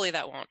 So hopefully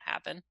that won't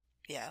happen.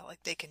 Yeah,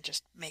 like they can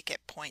just make it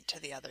point to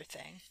the other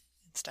thing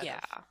instead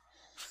of...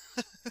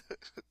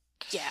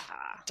 Yeah.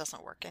 It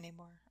doesn't work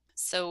anymore.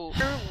 So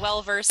we're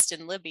well versed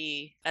in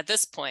Libby at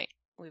this point.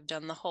 We've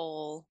done the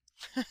whole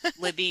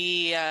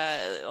Libby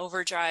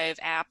Overdrive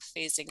app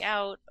phasing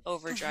out,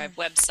 Overdrive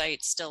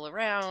website still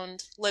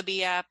around,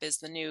 Libby app is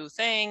the new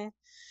thing.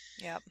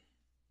 Yep.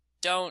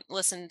 Don't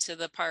listen to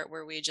the part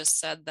where we just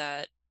said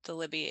that the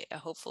Libby,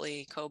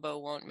 hopefully Kobo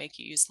won't make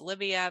you use the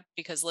Libby app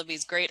because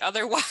Libby's great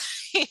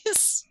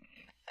otherwise.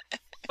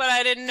 But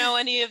I didn't know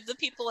any of the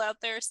people out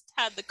there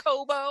had the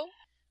Kobo.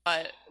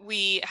 But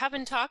we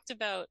haven't talked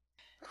about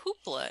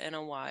Hoopla in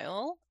a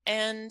while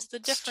and the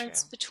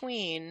difference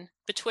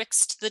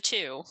betwixt the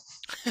two.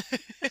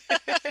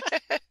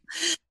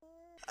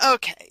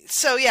 Okay,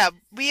 so yeah,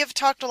 we have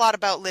talked a lot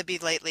about Libby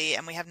lately,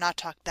 and we have not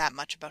talked that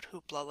much about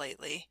Hoopla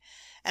lately.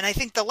 And I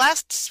think the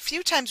last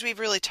few times we've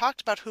really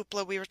talked about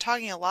Hoopla, we were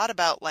talking a lot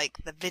about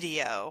like the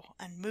video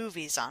and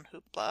movies on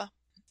Hoopla.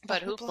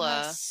 But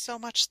Hoopla has so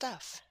much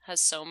stuff. Has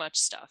so much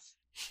stuff.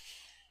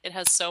 It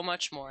has so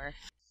much more.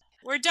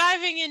 We're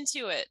diving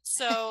into it.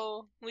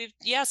 So we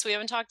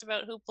haven't talked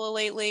about Hoopla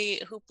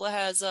lately. Hoopla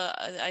has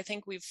I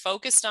think we've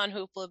focused on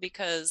Hoopla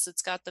because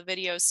it's got the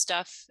video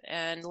stuff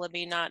and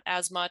Libby not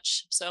as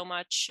much, so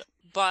much.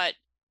 But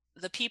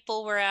the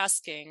people were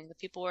asking,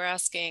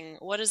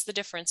 what is the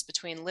difference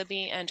between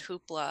Libby and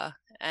Hoopla?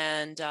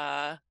 And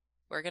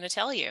we're going to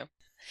tell you.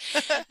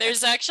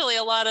 There's actually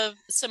a lot of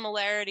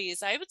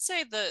similarities. I would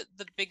say the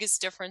biggest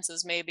difference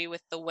is maybe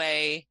with the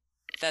way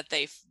that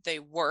they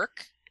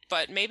work.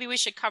 But maybe we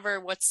should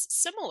cover what's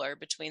similar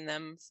between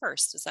them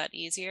first. Is that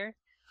easier?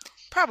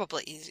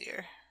 Probably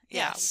easier.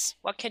 Yes. Yeah.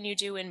 What can you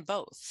do in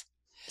both?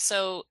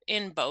 So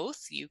in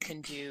both, you can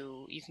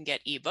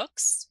get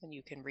ebooks and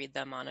you can read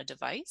them on a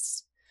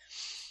device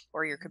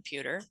or your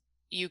computer.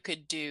 You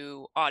could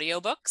do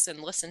audiobooks and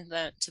listen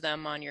to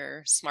them on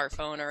your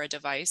smartphone or a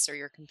device or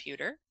your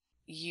computer.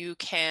 You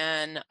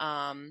can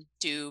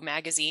do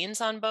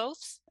magazines on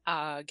both.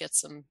 Get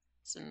some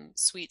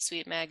sweet,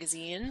 sweet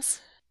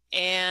magazines.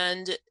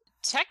 And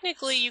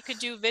technically, you could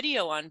do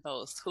video on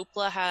both.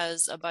 Hoopla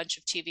has a bunch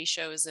of TV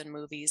shows and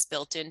movies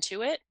built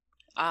into it.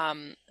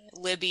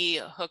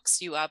 Libby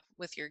hooks you up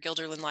with your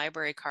Guilderland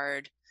Library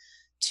card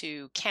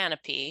to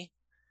Kanopy.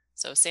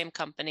 So same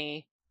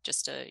company,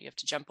 just you have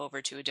to jump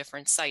over to a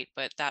different site,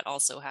 but that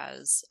also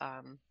has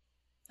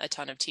a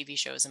ton of TV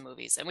shows and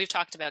movies. And we've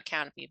talked about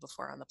Kanopy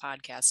before on the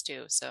podcast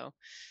too. So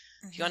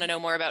if you want to know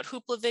more about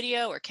Hoopla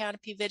video or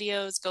Kanopy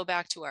videos, go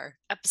back to our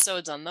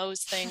episodes on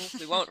those things.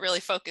 We won't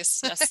really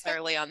focus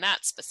necessarily on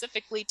that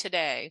specifically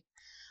today.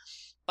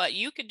 But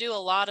you could do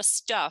a lot of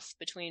stuff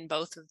between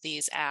both of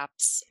these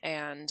apps.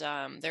 And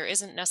there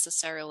isn't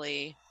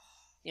necessarily,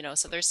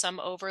 so there's some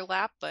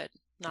overlap, but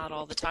not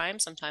all the time.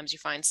 Sometimes you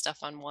find stuff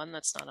on one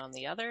that's not on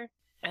the other.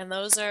 And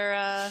those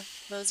are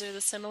the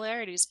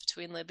similarities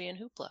between Libby and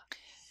Hoopla.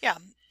 Yeah.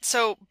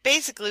 So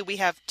basically we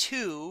have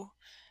two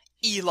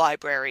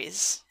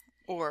e-libraries,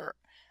 or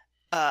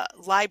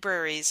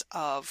libraries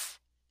of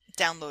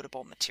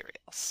downloadable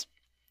materials,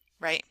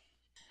 right?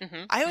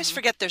 Mm-hmm. I always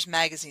forget there's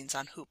magazines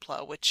on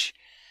Hoopla, which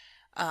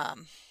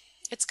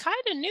it's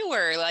kind of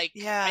newer.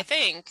 I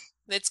think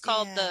it's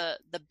called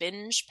the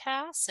Binge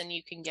Pass, and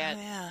you can get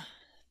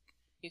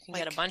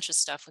get a bunch of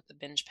stuff with the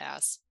Binge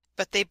Pass.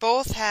 But they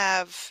both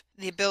have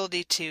the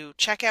ability to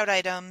check out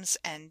items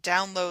and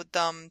download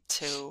them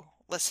to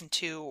listen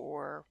to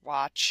or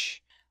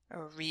watch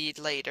or read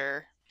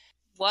later.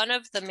 One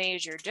of the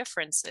major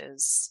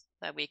differences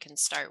that we can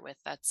start with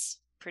that's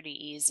pretty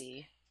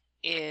easy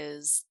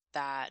is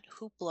that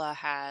Hoopla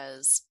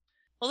has,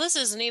 this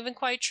isn't even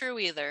quite true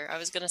either. I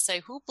was going to say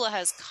Hoopla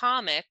has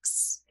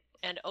comics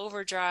and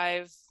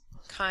Overdrive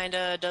kind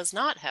of does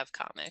not have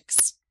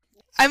comics.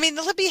 I mean,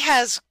 Libby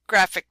has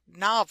graphic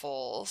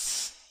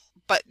novels,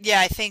 but yeah,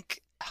 I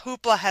think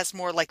Hoopla has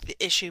more like the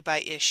issue by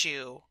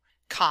issue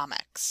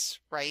comics,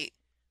 right?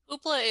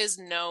 Hoopla is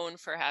known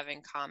for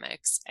having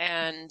comics,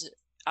 and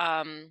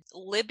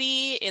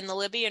Libby, in the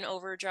Libby and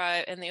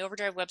Overdrive, and the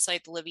Overdrive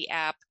website, the Libby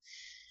app,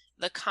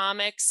 the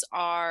comics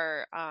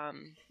are,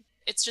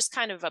 it's just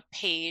kind of a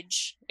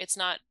page. It's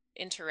not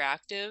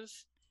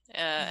interactive.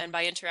 And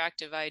by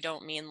interactive, I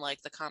don't mean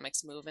like the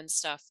comics move and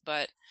stuff,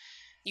 but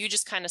you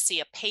just kind of see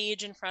a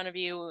page in front of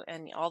you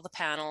and all the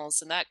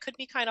panels, and that could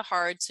be kind of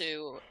hard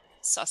to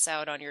suss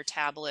out on your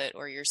tablet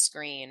or your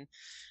screen.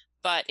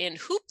 But in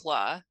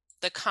Hoopla,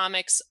 the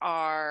comics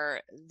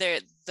are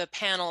the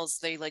panels,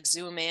 they like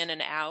zoom in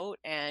and out,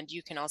 and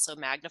you can also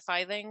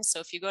magnify things. So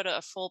if you go to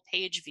a full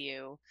page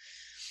view,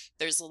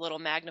 there's a little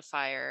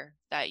magnifier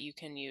that you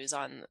can use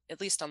on,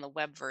 at least on the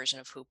web version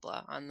of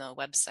Hoopla on the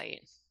website,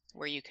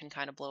 where you can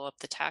kind of blow up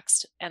the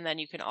text. And then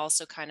you can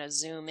also kind of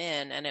zoom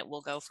in, and it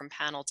will go from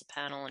panel to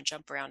panel and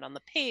jump around on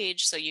the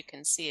page so you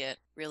can see it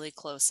really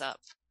close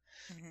up.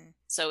 Mm-hmm.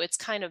 So it's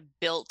kind of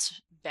built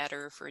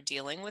better for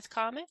dealing with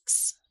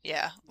comics.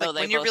 Yeah, like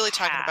when you're really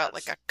talking about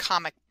like a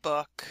comic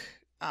book,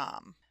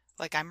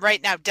 like I'm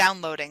right now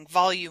downloading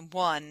volume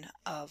 1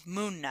 of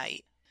Moon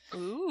Knight.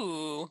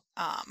 Ooh.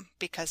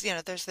 Because,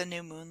 there's the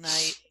new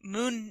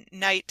Moon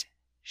Knight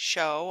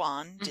show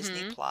on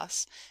Disney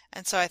Plus,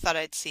 and so I thought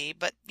I'd see.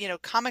 But,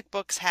 comic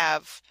books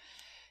have,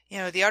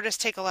 the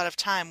artists take a lot of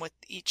time with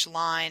each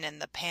line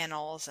and the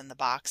panels and the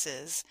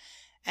boxes,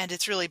 And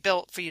it's really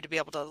built for you to be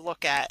able to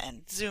look at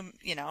and zoom,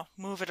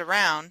 move it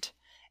around.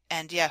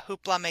 And yeah,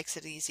 Hoopla makes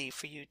it easy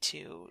for you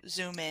to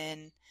zoom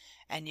in,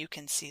 and you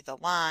can see the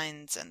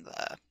lines and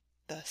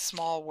the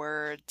small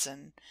words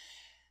and,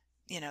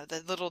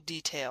 the little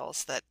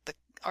details that the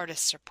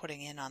artists are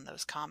putting in on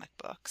those comic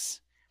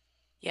books.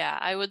 Yeah,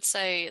 I would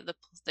say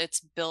it's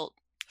built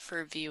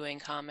for viewing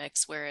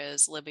comics,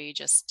 whereas Libby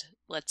just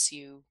lets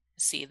you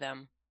see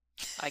them,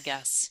 I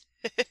guess.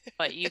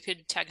 But you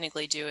could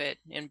technically do it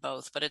in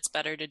both, but it's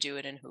better to do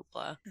it in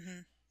Hoopla.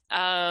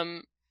 Mm-hmm.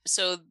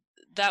 So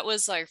that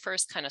was our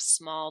first kind of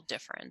small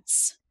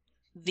difference.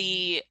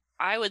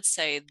 I would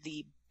say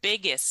the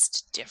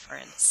biggest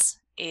difference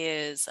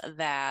is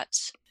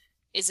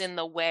in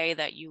the way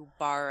that you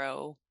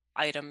borrow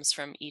items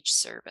from each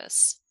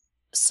service.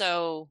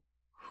 So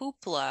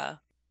Hoopla,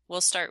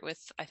 we'll start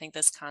with, I think,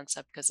 this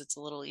concept because it's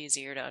a little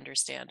easier to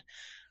understand.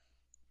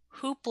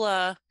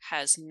 Hoopla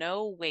has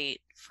no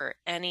weight for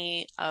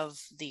any of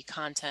the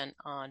content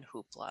on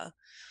Hoopla.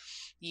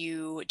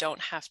 You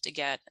don't have to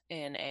get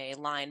in a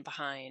line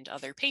behind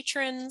other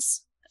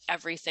patrons.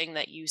 Everything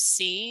that you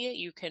see,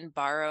 you can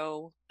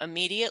borrow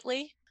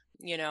immediately.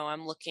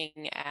 I'm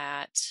looking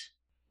at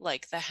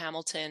like the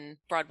Hamilton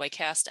Broadway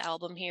cast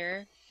album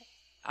here.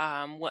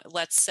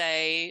 Let's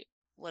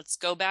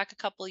go back a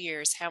couple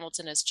years.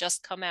 Hamilton has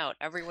just come out.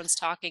 Everyone's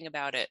talking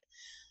about it.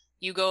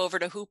 You go over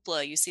to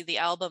Hoopla, you see the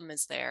album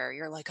is there.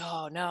 You're like,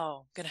 oh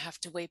no, I'm going to have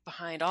to wait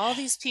behind all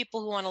these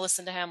people who want to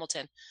listen to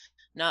Hamilton.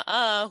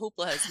 Nuh-uh,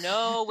 Hoopla has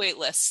no wait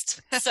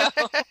list. So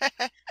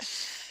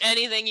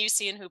anything you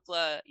see in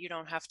Hoopla, you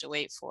don't have to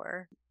wait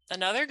for.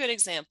 Another good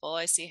example,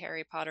 I see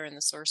Harry Potter and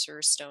the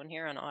Sorcerer's Stone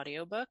here on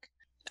audiobook.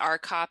 Our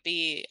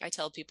copy, I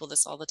tell people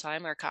this all the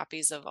time, our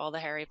copies of all the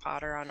Harry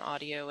Potter on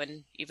audio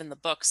and even the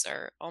books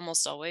are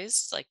almost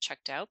always like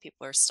checked out.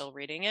 People are still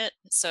reading it.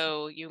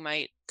 So you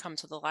might come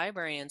to the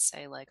library and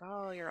say like,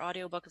 oh, your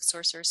audiobook of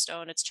Sorcerer's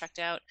Stone, it's checked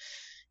out.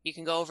 You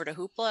can go over to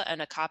Hoopla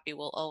and a copy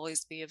will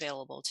always be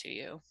available to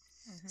you.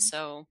 Mm-hmm.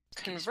 So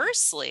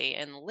conversely,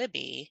 in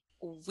Libby,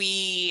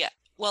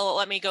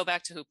 let me go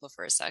back to Hoopla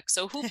for a sec.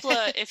 So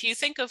Hoopla, if you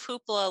think of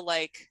Hoopla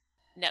like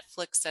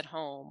Netflix at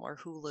home or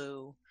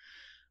Hulu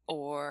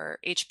or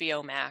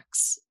HBO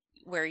Max,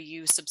 where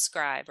you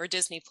subscribe, or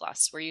Disney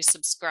Plus, where you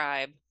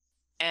subscribe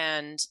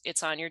and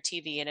it's on your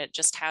TV and it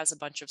just has a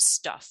bunch of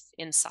stuff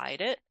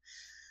inside it.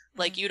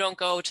 Like you don't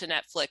go to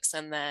Netflix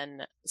and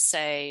then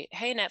say,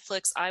 hey,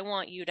 Netflix, I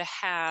want you to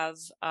have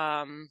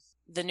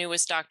the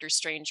newest Doctor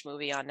Strange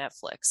movie on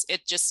Netflix.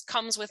 It just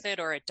comes with it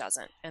or it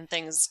doesn't. And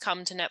things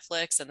come to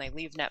Netflix and they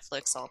leave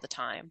Netflix all the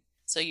time.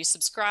 So you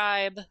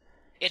subscribe.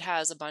 It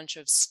has a bunch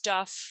of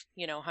stuff,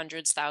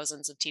 hundreds,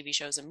 thousands of TV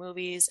shows and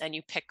movies, and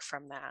you pick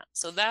from that.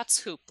 So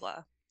that's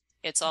Hoopla.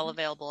 It's all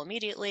available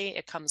immediately.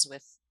 It comes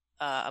with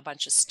a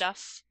bunch of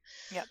stuff.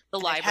 Yep. The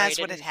library has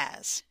what it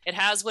has. It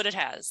has what it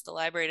has. The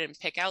library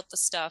didn't pick out the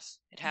stuff.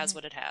 It has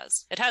what it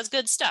has. It has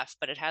good stuff,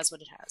 but it has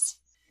what it has.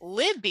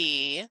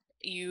 Libby,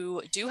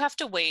 you do have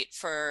to wait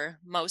for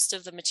most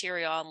of the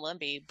material on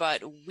Libby,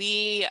 but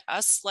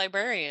us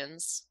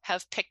librarians,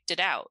 have picked it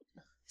out.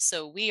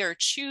 So we are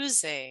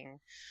choosing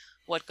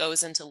what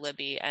goes into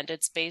Libby, and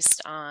it's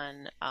based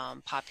on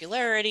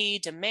popularity,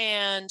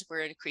 demand.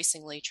 We're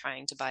increasingly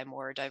trying to buy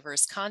more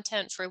diverse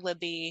content for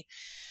Libby,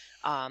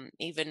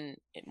 even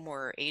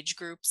more age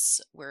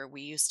groups, where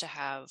we used to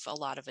have a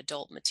lot of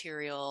adult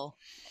material,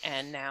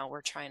 and now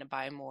we're trying to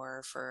buy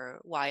more for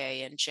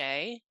YA and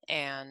J,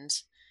 and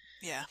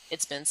yeah,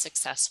 it's been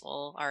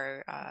successful.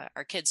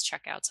 Our kids'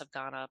 checkouts have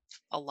gone up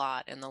a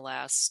lot in the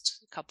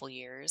last couple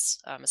years,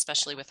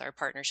 especially with our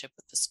partnership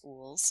with the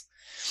schools.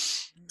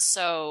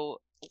 So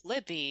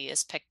Libby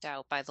is picked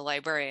out by the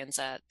librarians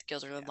at the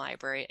Guilderland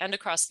Library and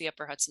across the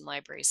Upper Hudson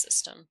Library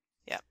System.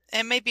 Yeah,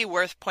 and it may be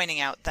worth pointing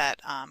out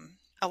that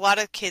a lot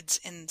of kids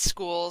in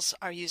schools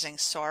are using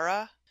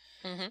Sora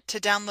to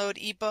download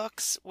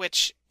ebooks,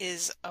 which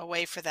is a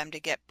way for them to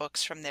get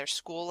books from their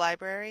school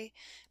library.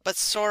 But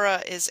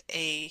Sora is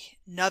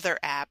another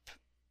app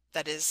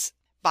that is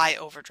by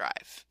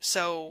Overdrive.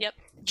 So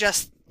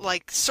just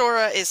like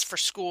Sora is for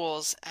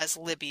schools as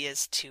Libby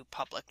is to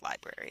public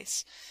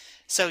libraries.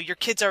 So your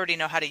kids already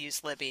know how to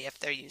use Libby if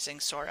they're using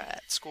Sora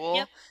at school.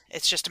 Yep.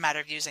 It's just a matter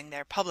of using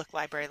their public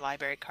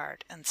library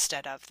card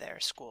instead of their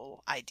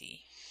school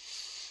ID.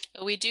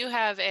 We do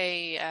have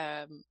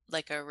a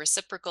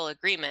reciprocal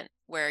agreement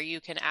where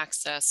you can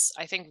access,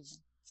 I think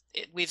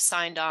we've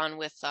signed on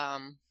with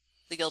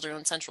the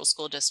Guilderland Central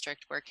School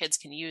District, where kids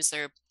can use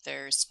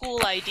their school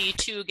ID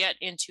to get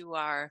into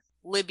our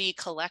Libby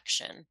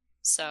collection.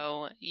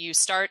 So you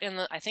start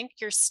I think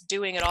you're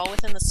doing it all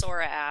within the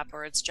Sora app,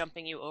 or it's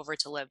jumping you over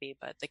to Libby,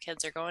 but the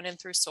kids are going in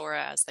through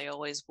Sora as they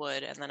always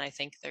would. And then I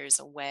think there's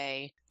a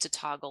way to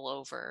toggle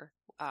over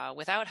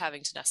without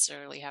having to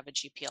necessarily have a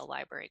GPL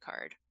library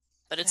card.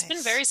 But it's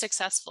been very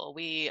successful.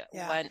 We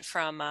went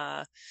from,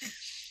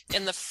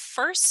 in the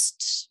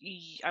first,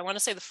 I want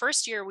to say the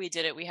first year we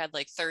did it, we had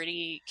like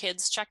 30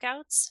 kids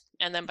checkouts.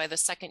 And then by the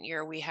second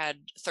year, we had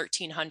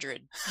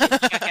 1,300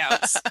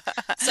 checkouts.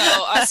 So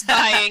us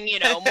buying,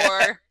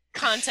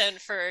 content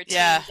for teens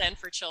Yeah. and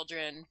for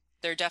children.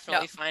 They're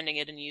definitely finding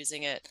it and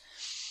using it.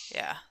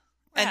 Yeah.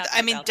 We're And happy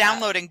I mean, about that.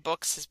 downloading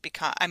books has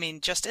become, I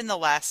mean, just in the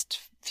last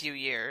few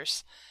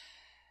years,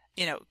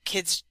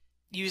 kids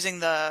using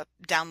the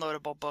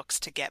downloadable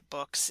books to get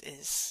books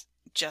is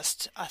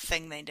just a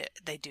thing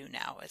they do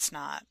now. It's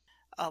not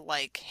a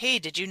like, hey,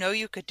 did you know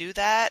you could do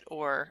that?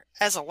 Or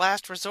as a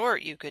last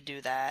resort, you could do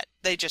that.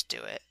 They just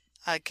do it.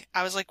 Like,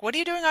 I was like, what are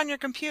you doing on your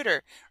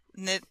computer?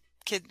 And the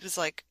kid was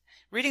like,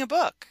 reading a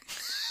book.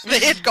 They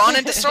had gone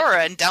into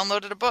Sora and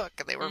downloaded a book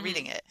and they were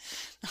reading it.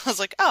 I was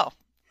like, oh,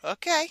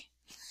 okay.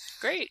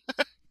 Great.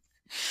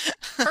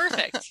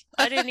 Perfect.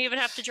 I didn't even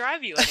have to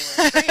drive you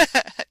anywhere.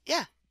 Great.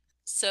 Yeah.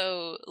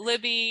 So,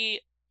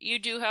 Libby, you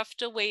do have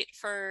to wait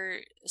for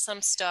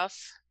some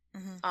stuff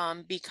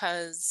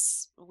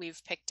because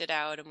we've picked it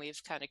out and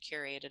we've kind of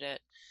curated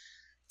it.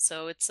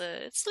 So it's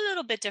a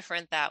little bit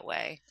different that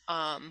way,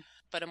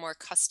 but a more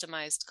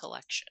customized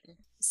collection.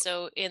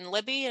 So in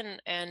Libby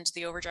and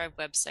the Overdrive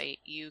website,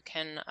 you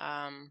can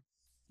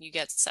you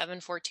get 7,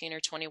 14, or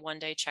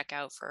 21-day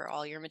checkout for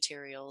all your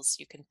materials.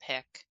 You can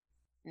pick.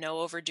 No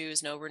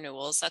overdues, no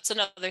renewals. That's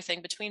another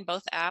thing between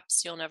both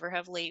apps. You'll never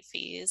have late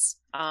fees.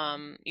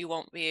 You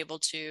won't be able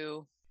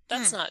to.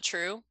 That's not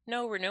true.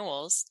 No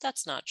renewals.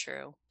 That's not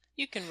true.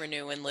 You can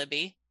renew in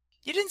Libby.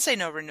 You didn't say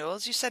no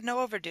renewals. You said no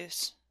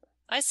overdues.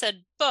 I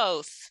said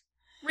both.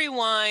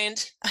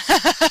 Rewind.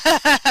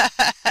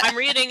 I'm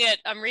reading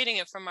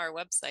it from our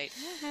website.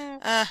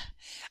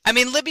 I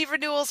mean, Libby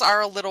renewals are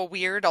a little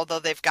weird, although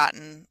they've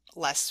gotten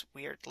less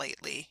weird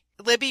lately.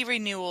 Libby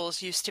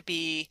renewals used to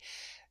be,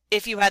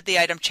 if you had the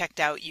item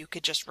checked out, you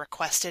could just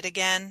request it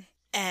again.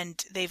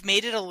 And they've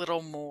made it a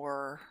little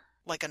more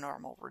like a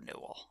normal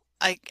renewal.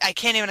 I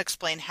can't even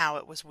explain how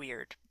it was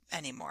weird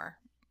anymore.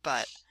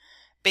 But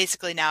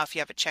basically now if you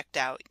have it checked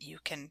out, you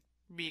can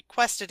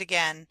request it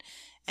again.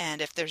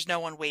 And if there's no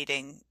one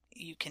waiting,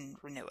 you can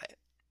renew it.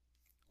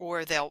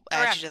 Or they'll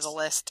add you to the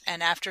list.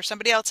 And after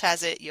somebody else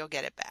has it, you'll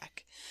get it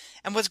back.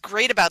 And what's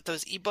great about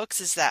those ebooks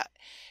is that,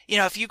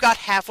 if you got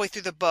halfway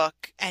through the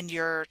book and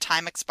your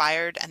time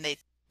expired and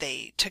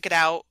they took it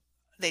out,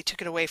 they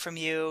took it away from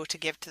you to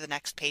give to the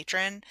next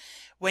patron,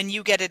 when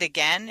you get it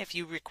again, if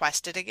you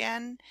request it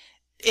again,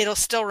 it'll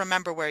still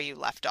remember where you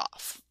left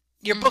off.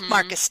 Your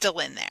bookmark is still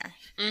in there.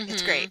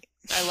 It's great.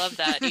 I love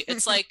that.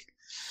 It's like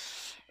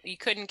you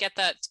couldn't get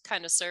that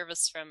kind of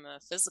service from a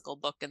physical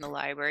book in the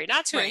library.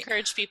 Not to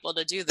encourage people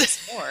to do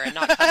this more and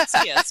not come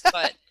see us,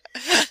 but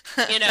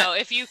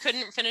if you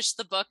couldn't finish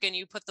the book and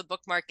you put the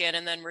bookmark in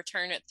and then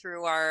return it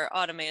through our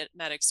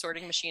automatic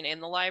sorting machine in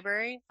the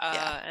library,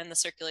 and the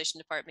circulation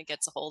department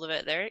gets a hold of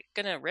it, they're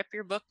gonna rip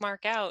your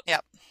bookmark out.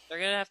 Yep. They're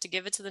gonna have to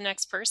give it to the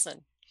next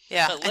person.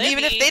 Yeah, But and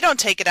even if they don't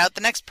take it out,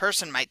 the next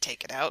person might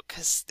take it out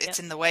because it's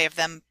in the way of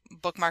them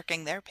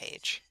bookmarking their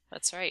page.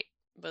 That's right.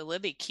 But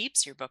Libby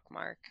keeps your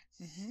bookmark.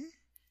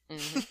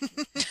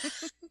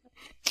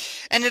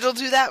 And it'll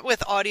do that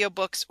with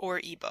audiobooks or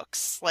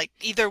ebooks. Like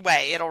either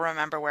way, it'll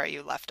remember where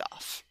you left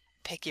off.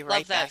 Pick you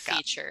right back up. Love that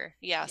feature.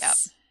 Yes. Yep.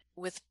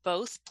 With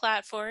both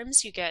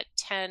platforms, you get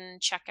 10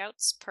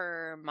 checkouts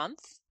per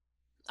month.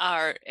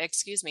 Or,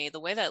 excuse me, the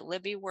way that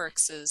Libby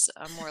works is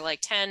more like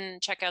 10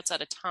 checkouts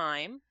at a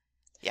time.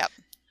 Yep.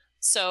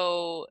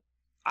 So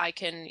I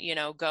can,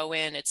 go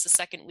in, it's the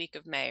second week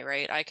of May,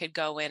 right? I could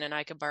go in and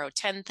I could borrow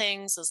 10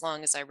 things. As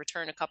long as I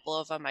return a couple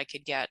of them, I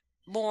could get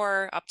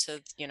more, up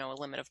to, a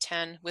limit of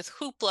 10. With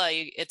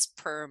Hoopla, it's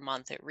per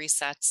month. It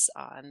resets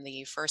on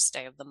the first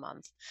day of the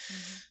month.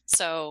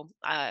 So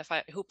if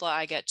Hoopla,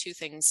 I get 2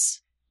 things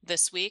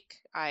this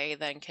week, I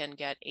then can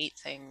get 8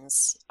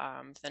 things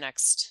the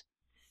next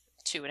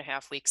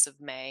 2.5 weeks of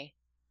May.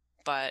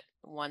 But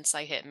once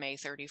I hit May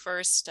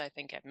 31st, I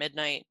think at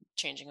midnight,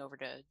 changing over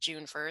to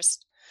June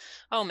 1st.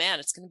 Oh man,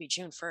 it's going to be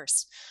June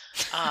 1st.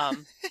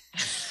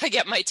 I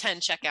get my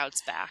 10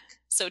 checkouts back.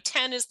 So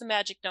 10 is the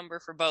magic number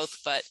for both,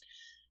 but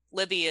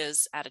Libby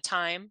is at a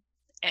time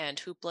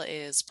and Hoopla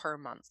is per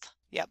month.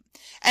 Yep.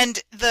 And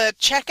the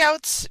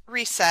checkouts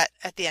reset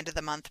at the end of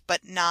the month,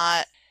 but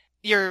not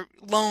your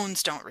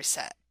loans don't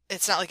reset.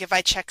 It's not like if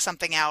I checked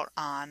something out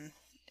on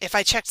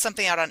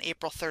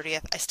April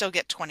 30th, I still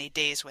get 20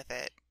 days with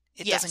it.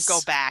 It doesn't go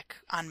back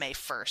on May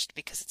 1st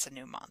because it's a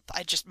new month.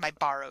 My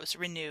borrows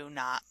renew,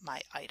 not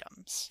my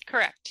items.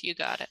 Correct. You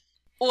got it.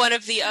 One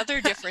of the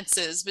other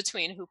differences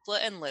between Hoopla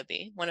and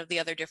Libby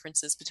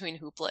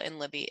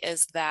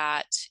is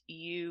that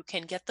you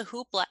can get the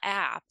Hoopla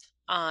app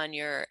on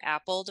your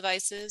Apple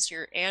devices,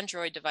 your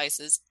Android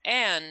devices,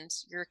 and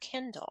your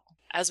Kindle.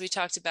 As we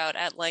talked about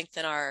at length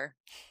in our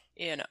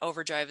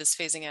Overdrive is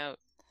phasing out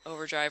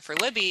Overdrive for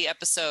Libby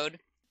episode,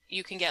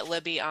 you can get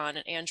Libby on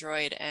an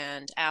Android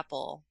and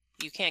Apple.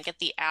 You can't get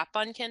the app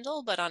on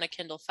Kindle, but on a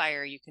Kindle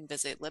Fire, you can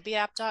visit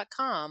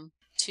libbyapp.com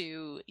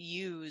to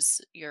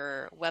use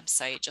your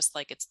website just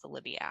like it's the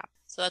Libby app.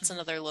 So that's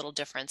another little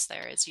difference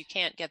there is you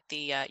can't get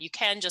you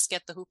can just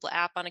get the Hoopla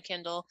app on a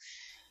Kindle.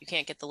 You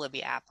can't get the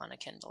Libby app on a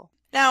Kindle.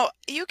 Now,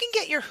 you can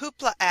get your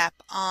Hoopla app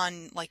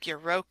on like your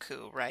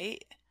Roku,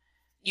 right?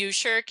 You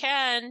sure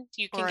can.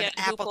 You can Or an get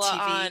Apple Hoopla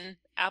TV. on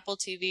Apple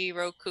TV,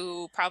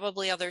 Roku,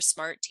 probably other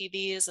smart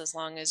TVs, as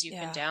long as you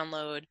can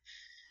download.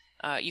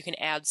 You can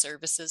add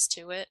services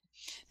to it.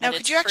 Now, And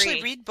could it's you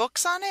actually free. read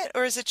books on it,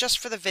 or is it just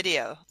for the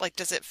video? Like,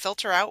 does it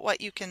filter out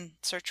what you can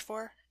search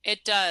for?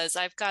 It does.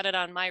 I've got it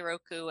on my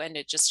Roku, and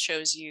it just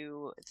shows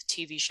you the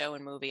TV show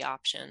and movie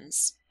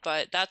options.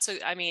 But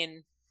I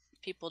mean,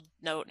 people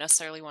don't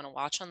necessarily want to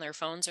watch on their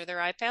phones or their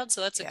iPads,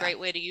 so that's a great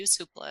way to use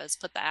Hoopla, is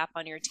put the app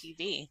on your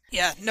TV.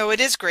 Yeah, no, it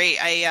is great.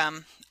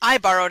 I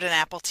borrowed an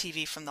Apple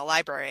TV from the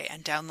library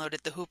and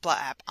downloaded the Hoopla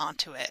app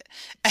onto it,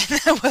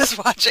 and I was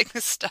watching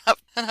this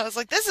stuff, and I was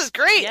like, "This is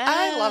great! Yes.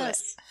 I love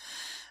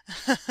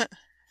it."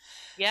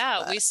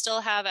 Yeah, we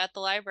still have at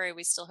the library.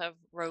 We still have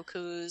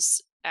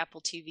Roku's,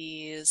 Apple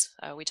TVs.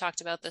 We talked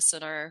about this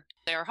in our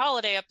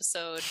holiday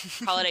episode,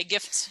 holiday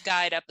gift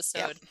guide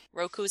episode.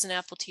 Roku's and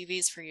Apple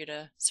TVs for you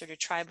to sort of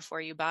try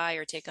before you buy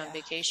or take on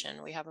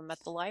vacation. We have them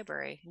at the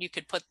library. You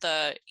could put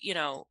it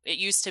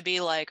used to be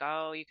like,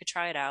 oh, you could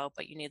try it out,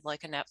 but you need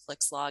like a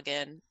Netflix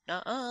login.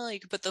 You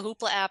could put the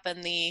Hoopla app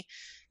and the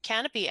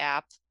Canopy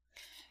app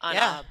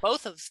on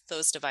both of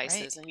those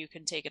devices, and you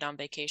can take it on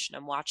vacation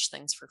and watch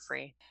things for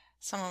free.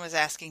 Someone was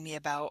asking me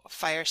about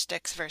Fire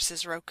Sticks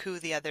versus Roku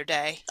the other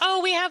day.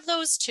 Oh, we have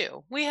those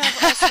too. We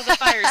have also the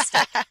Fire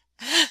Stick.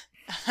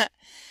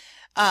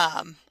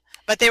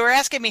 But they were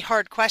asking me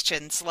hard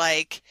questions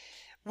like,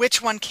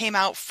 which one came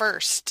out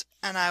first?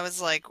 And I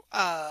was like,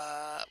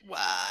 well,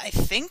 I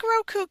think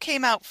Roku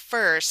came out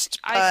first.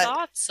 But, I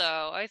thought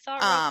so. I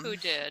thought Roku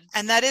did.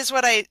 And that is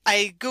what I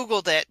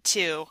Googled it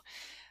too.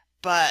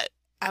 But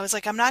I was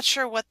like, I'm not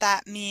sure what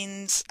that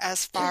means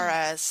as far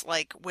as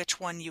like which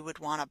one you would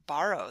want to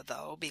borrow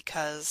though,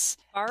 because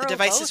the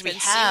devices we have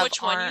see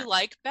which one you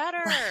like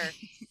better.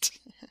 Right.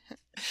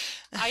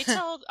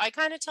 I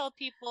kind of tell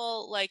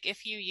people, like,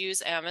 if you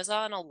use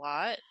Amazon a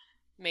lot,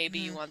 maybe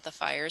you want the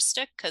Fire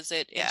Stick because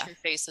it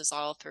interfaces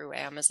all through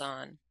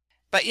Amazon.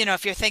 But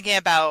if you're thinking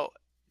about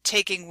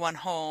taking one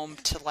home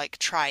to like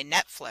try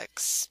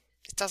Netflix,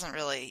 it doesn't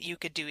really, you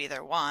could do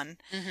either one.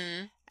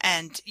 Mm-hmm.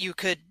 And you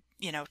could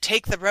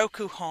take the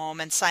Roku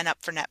home and sign up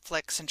for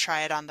Netflix and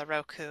try it on the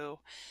Roku.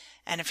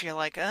 And if you're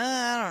like,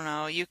 I don't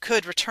know, you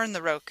could return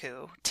the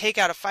Roku, take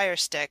out a Fire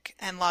Stick,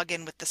 and log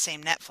in with the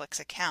same Netflix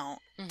account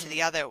to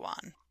the other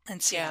one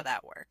and see how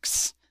that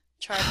works.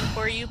 Try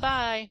before you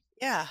buy.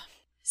 Yeah.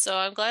 So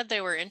I'm glad they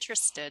were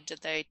interested.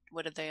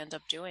 What did they end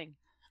up doing?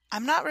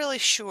 I'm not really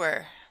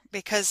sure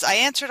because I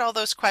answered all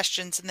those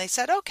questions and they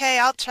said, okay,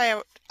 I'll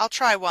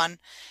try one,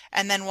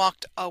 and then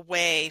walked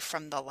away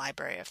from the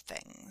library of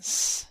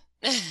things.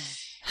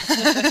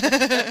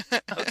 Okay.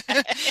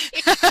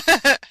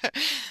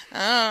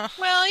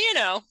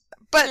 Well,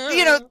 but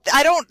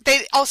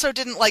they also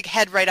didn't like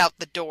head right out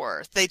the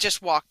door. They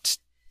just walked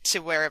to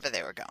wherever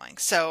they were going.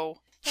 So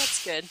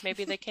that's good.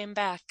 Maybe they came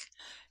back.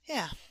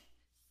 Yeah.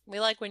 We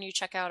like when you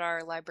check out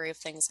our library of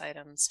things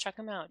items. Check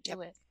them out.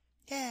 Do it.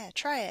 Yeah,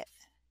 try it.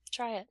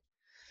 Try it.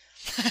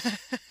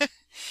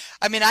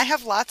 I mean, I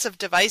have lots of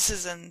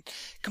devices and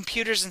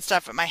computers and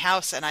stuff at my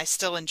house, and I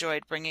still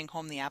enjoyed bringing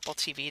home the Apple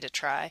TV to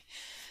try.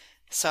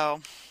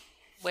 So,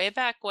 way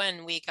back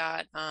when we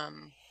got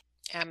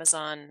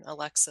Amazon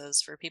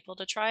Alexas for people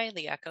to try,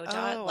 the Echo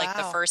Dot, like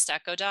the first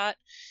Echo Dot.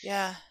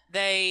 Yeah.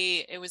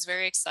 It was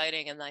very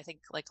exciting, and I think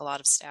like a lot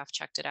of staff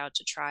checked it out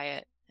to try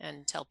it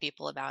and tell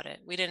people about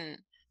it.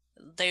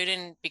 They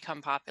didn't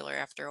become popular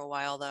after a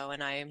while though,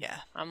 and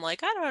I'm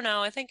like, I don't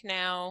know, I think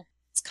now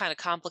it's kind of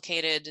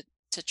complicated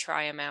to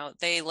try them out.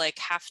 They like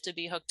have to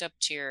be hooked up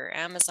to your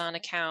Amazon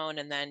account,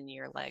 and then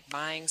you're like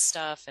buying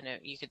stuff, and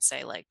you could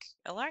say like,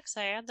 Alexa,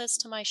 add this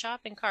to my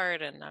shopping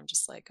cart, and I'm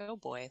just like, oh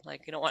boy,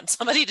 like you don't want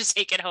somebody to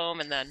take it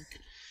home and then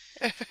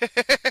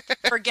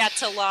forget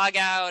to log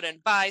out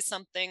and buy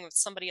something with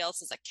somebody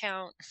else's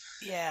account.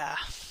 Yeah,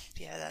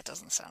 that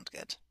doesn't sound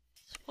good.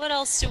 What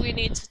else do we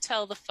need to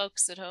tell the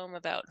folks at home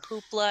about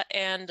Hoopla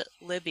and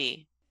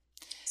Libby?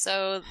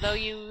 So though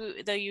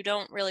you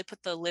don't really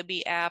put the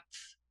Libby app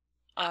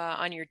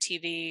on your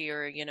TV,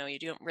 or you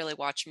don't really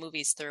watch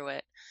movies through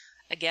it,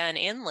 again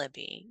in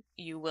Libby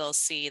you will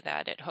see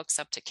that it hooks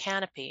up to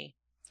Canopy,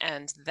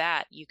 and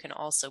that you can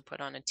also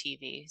put on a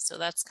TV. So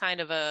that's kind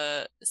of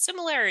a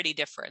similarity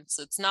difference.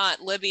 It's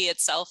not Libby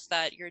itself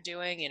that you're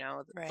doing,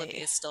 Right. Libby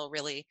is still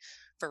really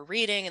for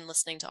reading and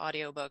listening to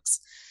audiobooks.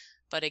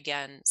 But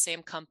again,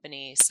 same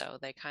company, so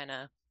they kind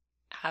of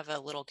have a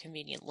little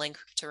convenient link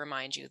to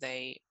remind you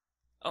they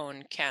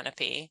own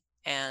Canopy,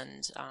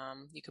 and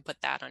you could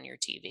put that on your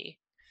TV,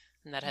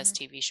 and that has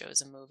TV shows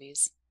and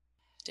movies.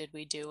 Did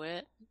we do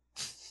it?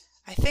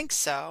 I think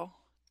so.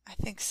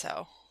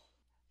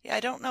 Yeah, I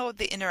don't know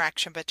the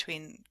interaction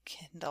between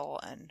Kindle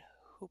and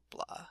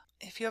Hoopla.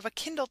 If you have a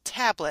Kindle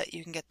tablet,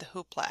 you can get the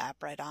Hoopla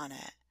app right on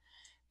it.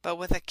 But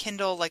with a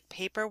Kindle like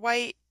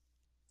Paperwhite,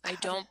 I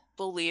don't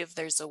believe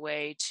there's a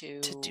way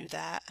to do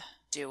that.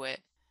 Do it,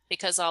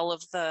 because all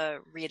of the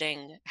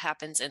reading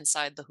happens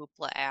inside the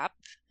Hoopla app,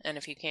 and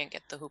if you can't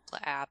get the Hoopla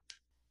app,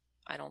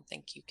 I don't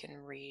think you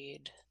can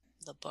read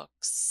the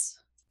books.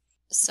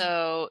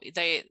 So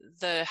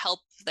the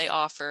help they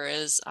offer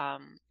is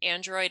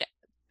Android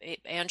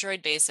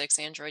Basics,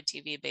 Android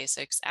TV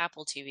Basics,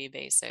 Apple TV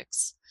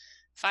Basics,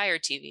 Fire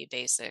TV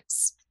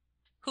Basics,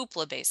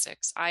 Hoopla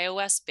Basics,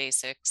 iOS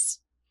Basics,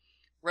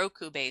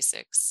 Roku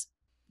Basics.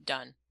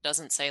 Done.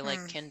 Doesn't say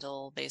like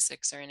Kindle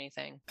Basics or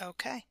anything.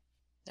 Okay.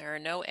 There are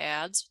no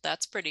ads.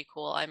 That's pretty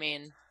cool. I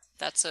mean,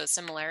 that's a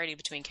similarity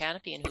between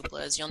Canopy and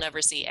Hoopla is you'll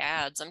never see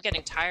ads. I'm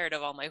getting tired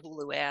of all my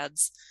Hulu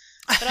ads,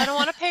 but I don't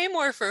want to pay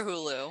more for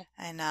Hulu.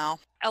 I know.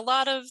 A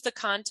lot of the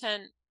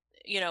content,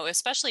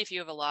 especially if you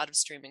have a lot of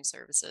streaming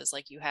services,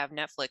 like you have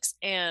Netflix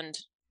and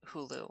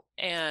Hulu,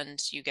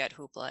 and you get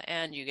Hoopla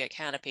and you get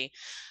Canopy,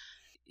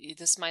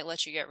 this might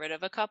let you get rid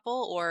of a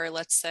couple. Or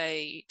let's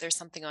say there's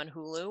something on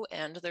Hulu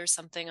and there's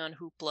something on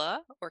Hoopla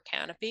or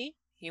Canopy.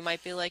 You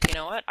might be like, you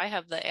know what? I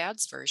have the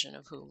ads version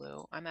of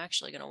Hulu. I'm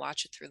actually going to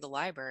watch it through the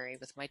library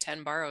with my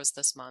 10 borrows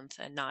this month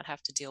and not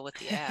have to deal with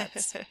the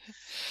ads.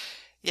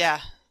 Yeah.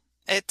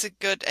 It's a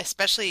good,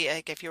 especially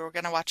like if you were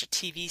going to watch a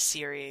TV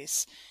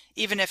series,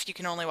 even if you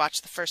can only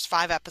watch the first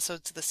 5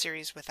 episodes of the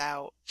series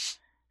without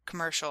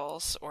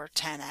commercials, or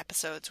 10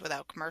 episodes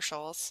without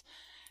commercials,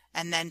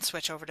 and then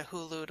switch over to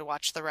Hulu to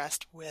watch the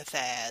rest with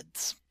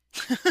ads.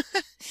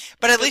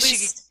 But at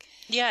least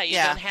you yeah,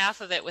 you've done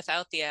half of it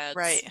without the ads.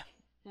 Right.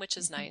 Which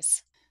is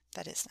nice.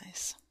 That is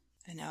nice.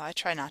 I know. I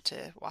try not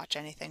to watch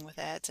anything with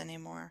ads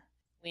anymore.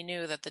 We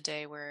knew that the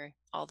day where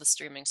all the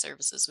streaming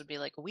services would be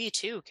like, we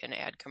too can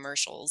add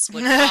commercials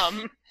would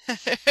come.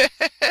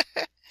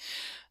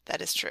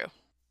 That is true.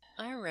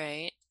 All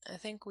right. I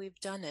think we've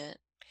done it.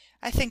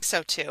 I think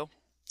so too.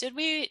 Did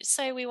we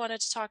say we wanted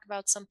to talk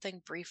about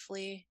something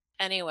briefly?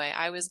 Anyway,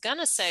 I was going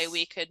to say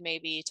we could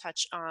maybe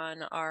touch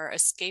on our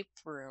escape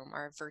room,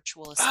 our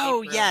virtual escape room.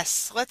 Oh,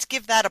 yes. Let's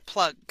give that a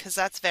plug because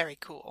that's very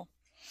cool.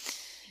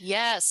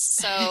 Yes.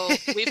 So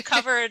we've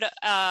covered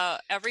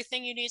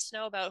everything you need to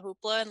know about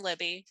Hoopla and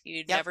Libby.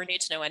 You never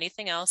need to know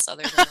anything else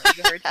other than what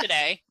you heard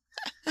today.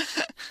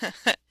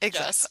 Exactly.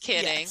 Just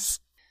kidding. Yes.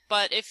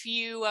 But if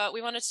you,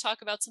 we wanted to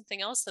talk about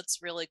something else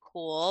that's really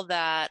cool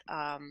that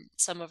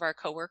some of our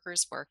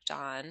coworkers worked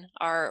on,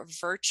 our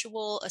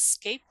virtual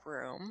escape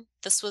room.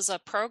 This was a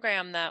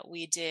program that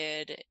we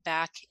did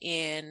back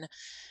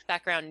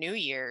around New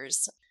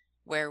Year's,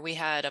 where we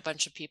had a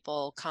bunch of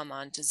people come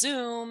onto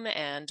Zoom,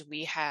 and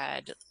we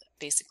had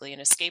basically an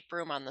escape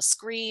room on the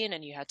screen,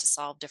 and you had to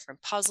solve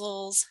different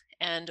puzzles.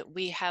 And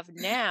we have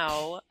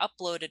now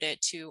uploaded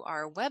it to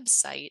our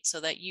website so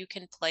that you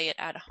can play it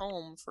at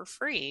home for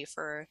free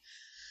for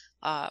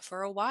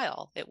a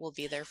while. It will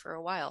be there for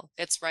a while.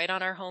 It's right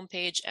on our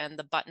homepage, and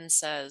the button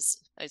says,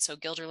 so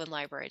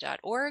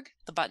guilderlandlibrary.org,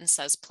 the button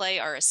says play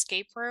our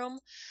escape room,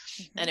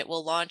 and it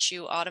will launch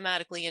you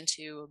automatically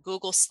into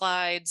Google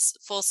Slides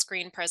full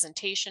screen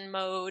presentation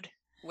mode,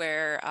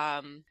 where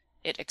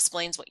it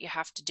explains what you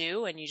have to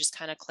do, and you just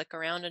kind of click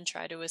around and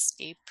try to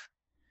escape.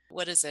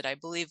 What is it? I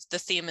believe the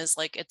theme is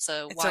like it's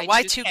a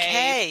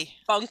Y2K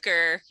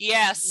bunker.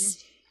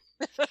 Yes.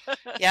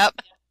 Yep.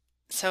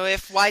 So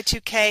if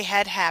Y2K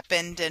had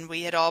happened and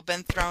we had all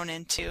been thrown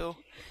into,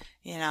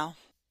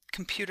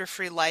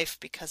 computer-free life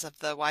because of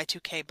the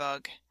Y2K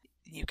bug,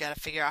 you got to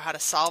figure out how to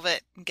solve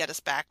it and get us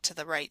back to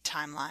the right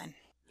timeline.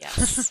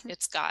 Yes.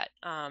 It's got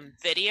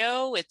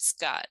video. It's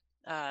got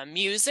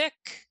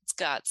music. It's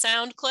got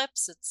sound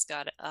clips. It's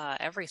got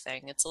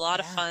everything. It's a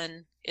lot of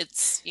fun.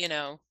 It's,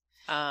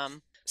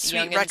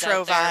 sweet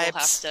retro vibes. Will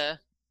have to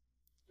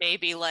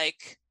maybe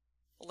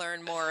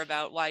learn more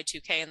about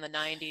Y2K in the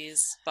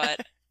 90s,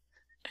 but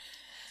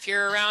if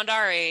you're around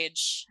our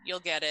age, you'll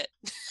get it.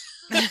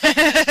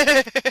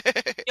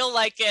 You'll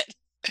like it.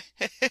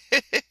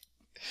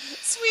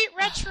 Sweet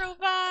retro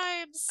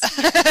vibes.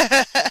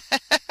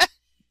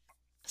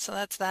 So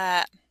that's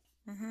that.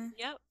 Mm-hmm.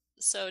 Yep.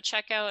 So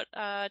check out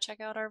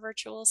our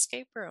virtual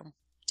escape room.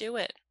 Do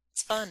it.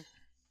 It's fun.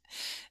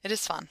 It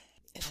is fun.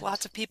 If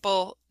lots of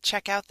people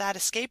check out that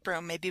escape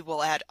room, maybe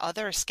we'll add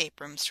other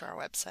escape rooms to our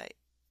website.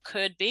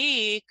 Could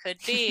be.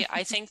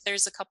 I think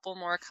there's a couple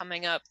more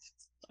coming up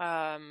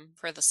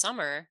for the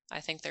summer. I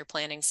think they're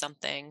planning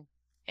something,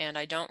 and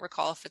I don't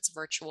recall if it's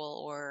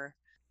virtual or,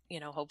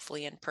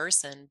 hopefully in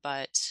person,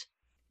 but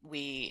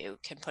we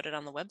can put it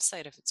on the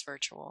website if it's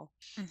virtual.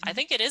 Mm-hmm. I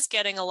think it is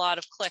getting a lot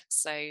of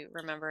clicks. I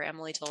remember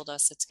Emily told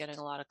us it's getting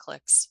a lot of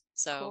clicks.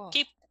 So cool.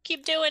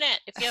 Keep doing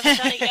it. If you haven't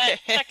done it yet,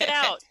 check it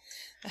out.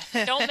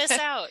 Don't miss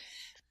out.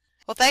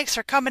 Well, thanks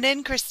for coming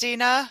in,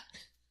 Christina.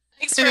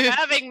 Thanks for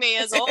having me,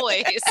 as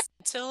always.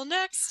 Until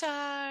next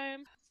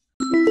time.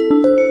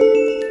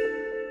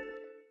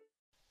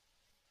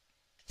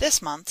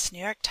 This month's New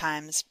York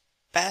Times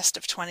Best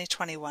of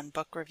 2021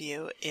 book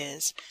review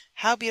is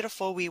How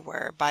Beautiful We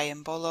Were by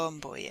Mbolo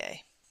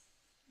Mboye.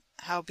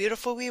 How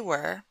Beautiful We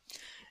Were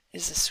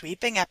is a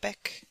sweeping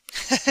epic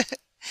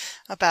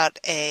about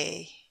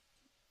a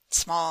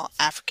small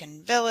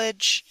African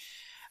village.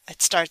 It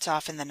starts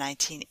off in the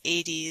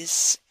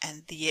 1980s,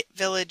 and the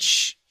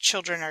village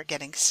children are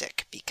getting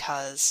sick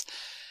because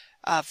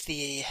of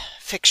the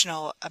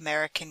fictional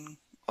American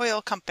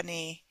oil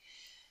company,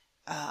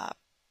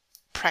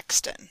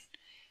 Prexton.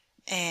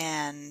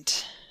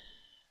 and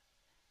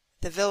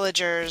the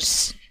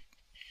villagers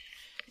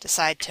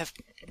decide to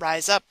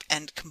rise up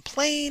and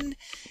complain,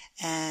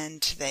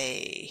 and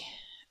they,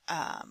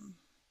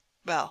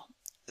 well,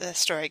 the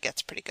story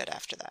gets pretty good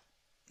after that.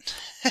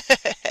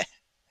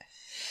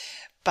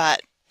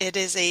 But it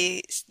is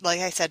like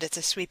I said, it's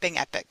a sweeping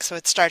epic. So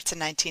it starts in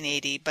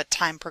 1980, but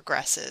time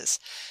progresses.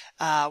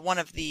 One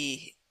of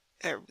the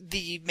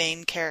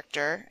main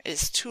character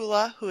is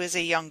Tula, who is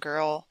a young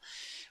girl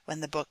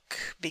when the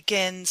book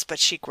begins, but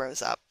she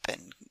grows up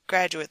in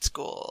graduate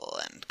school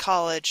and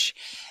college,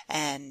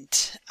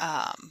 and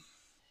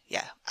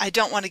yeah, I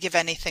don't want to give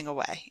anything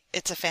away.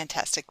 It's a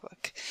fantastic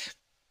book.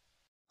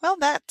 Well,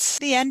 that's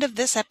the end of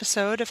this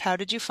episode of How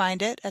Did You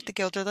Find It at the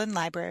Guilderland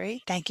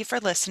Library. Thank you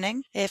for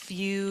listening. If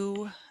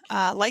you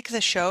like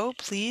the show,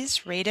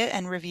 please rate it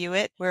and review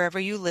it wherever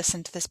you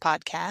listen to this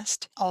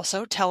podcast.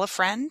 Also, tell a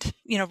friend.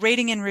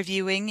 Rating and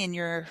reviewing in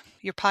your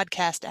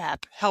podcast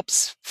app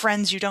helps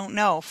friends you don't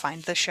know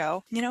find the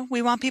show.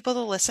 We want people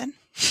to listen.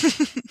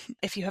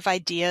 If you have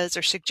ideas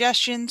or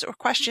suggestions or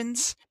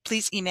questions,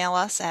 please email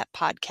us at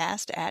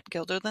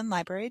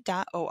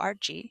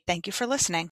podcast@guilderlandlibrary.org. Thank you for listening.